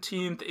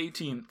 17th,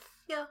 18th.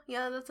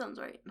 Yeah, that sounds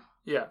right.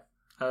 Yeah.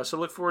 So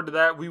look forward to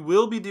that. We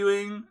will be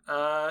doing,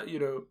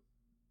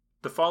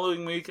 the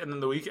following week and then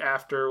the week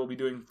after, we'll be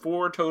doing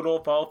 4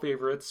 total fall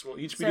favorites. We'll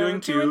each be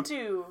doing 2. 2 and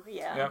 2,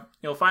 yeah. Yep.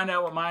 You'll find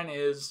out what mine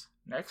is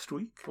next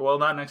week. Well,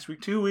 not next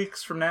week, 2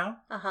 weeks from now.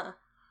 Uh-huh.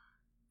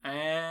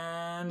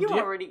 And you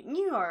already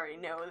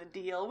know the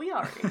deal. We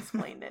already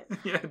explained it.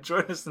 Yeah,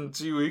 join us in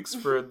 2 weeks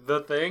for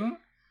The Thing.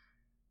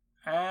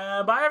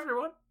 Bye,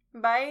 everyone.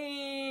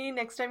 Bye.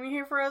 Next time you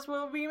hear from us,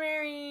 we'll be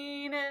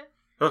married.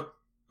 Oh,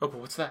 but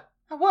what's that?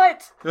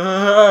 What?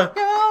 No!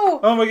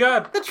 Oh my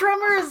god! The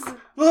Tremors!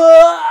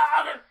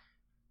 What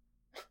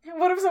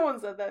if someone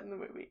said that in the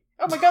movie?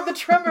 Oh my god, the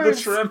Tremors!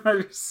 The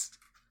Tremors.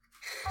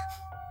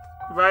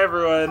 Bye,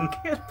 everyone.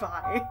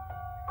 Goodbye.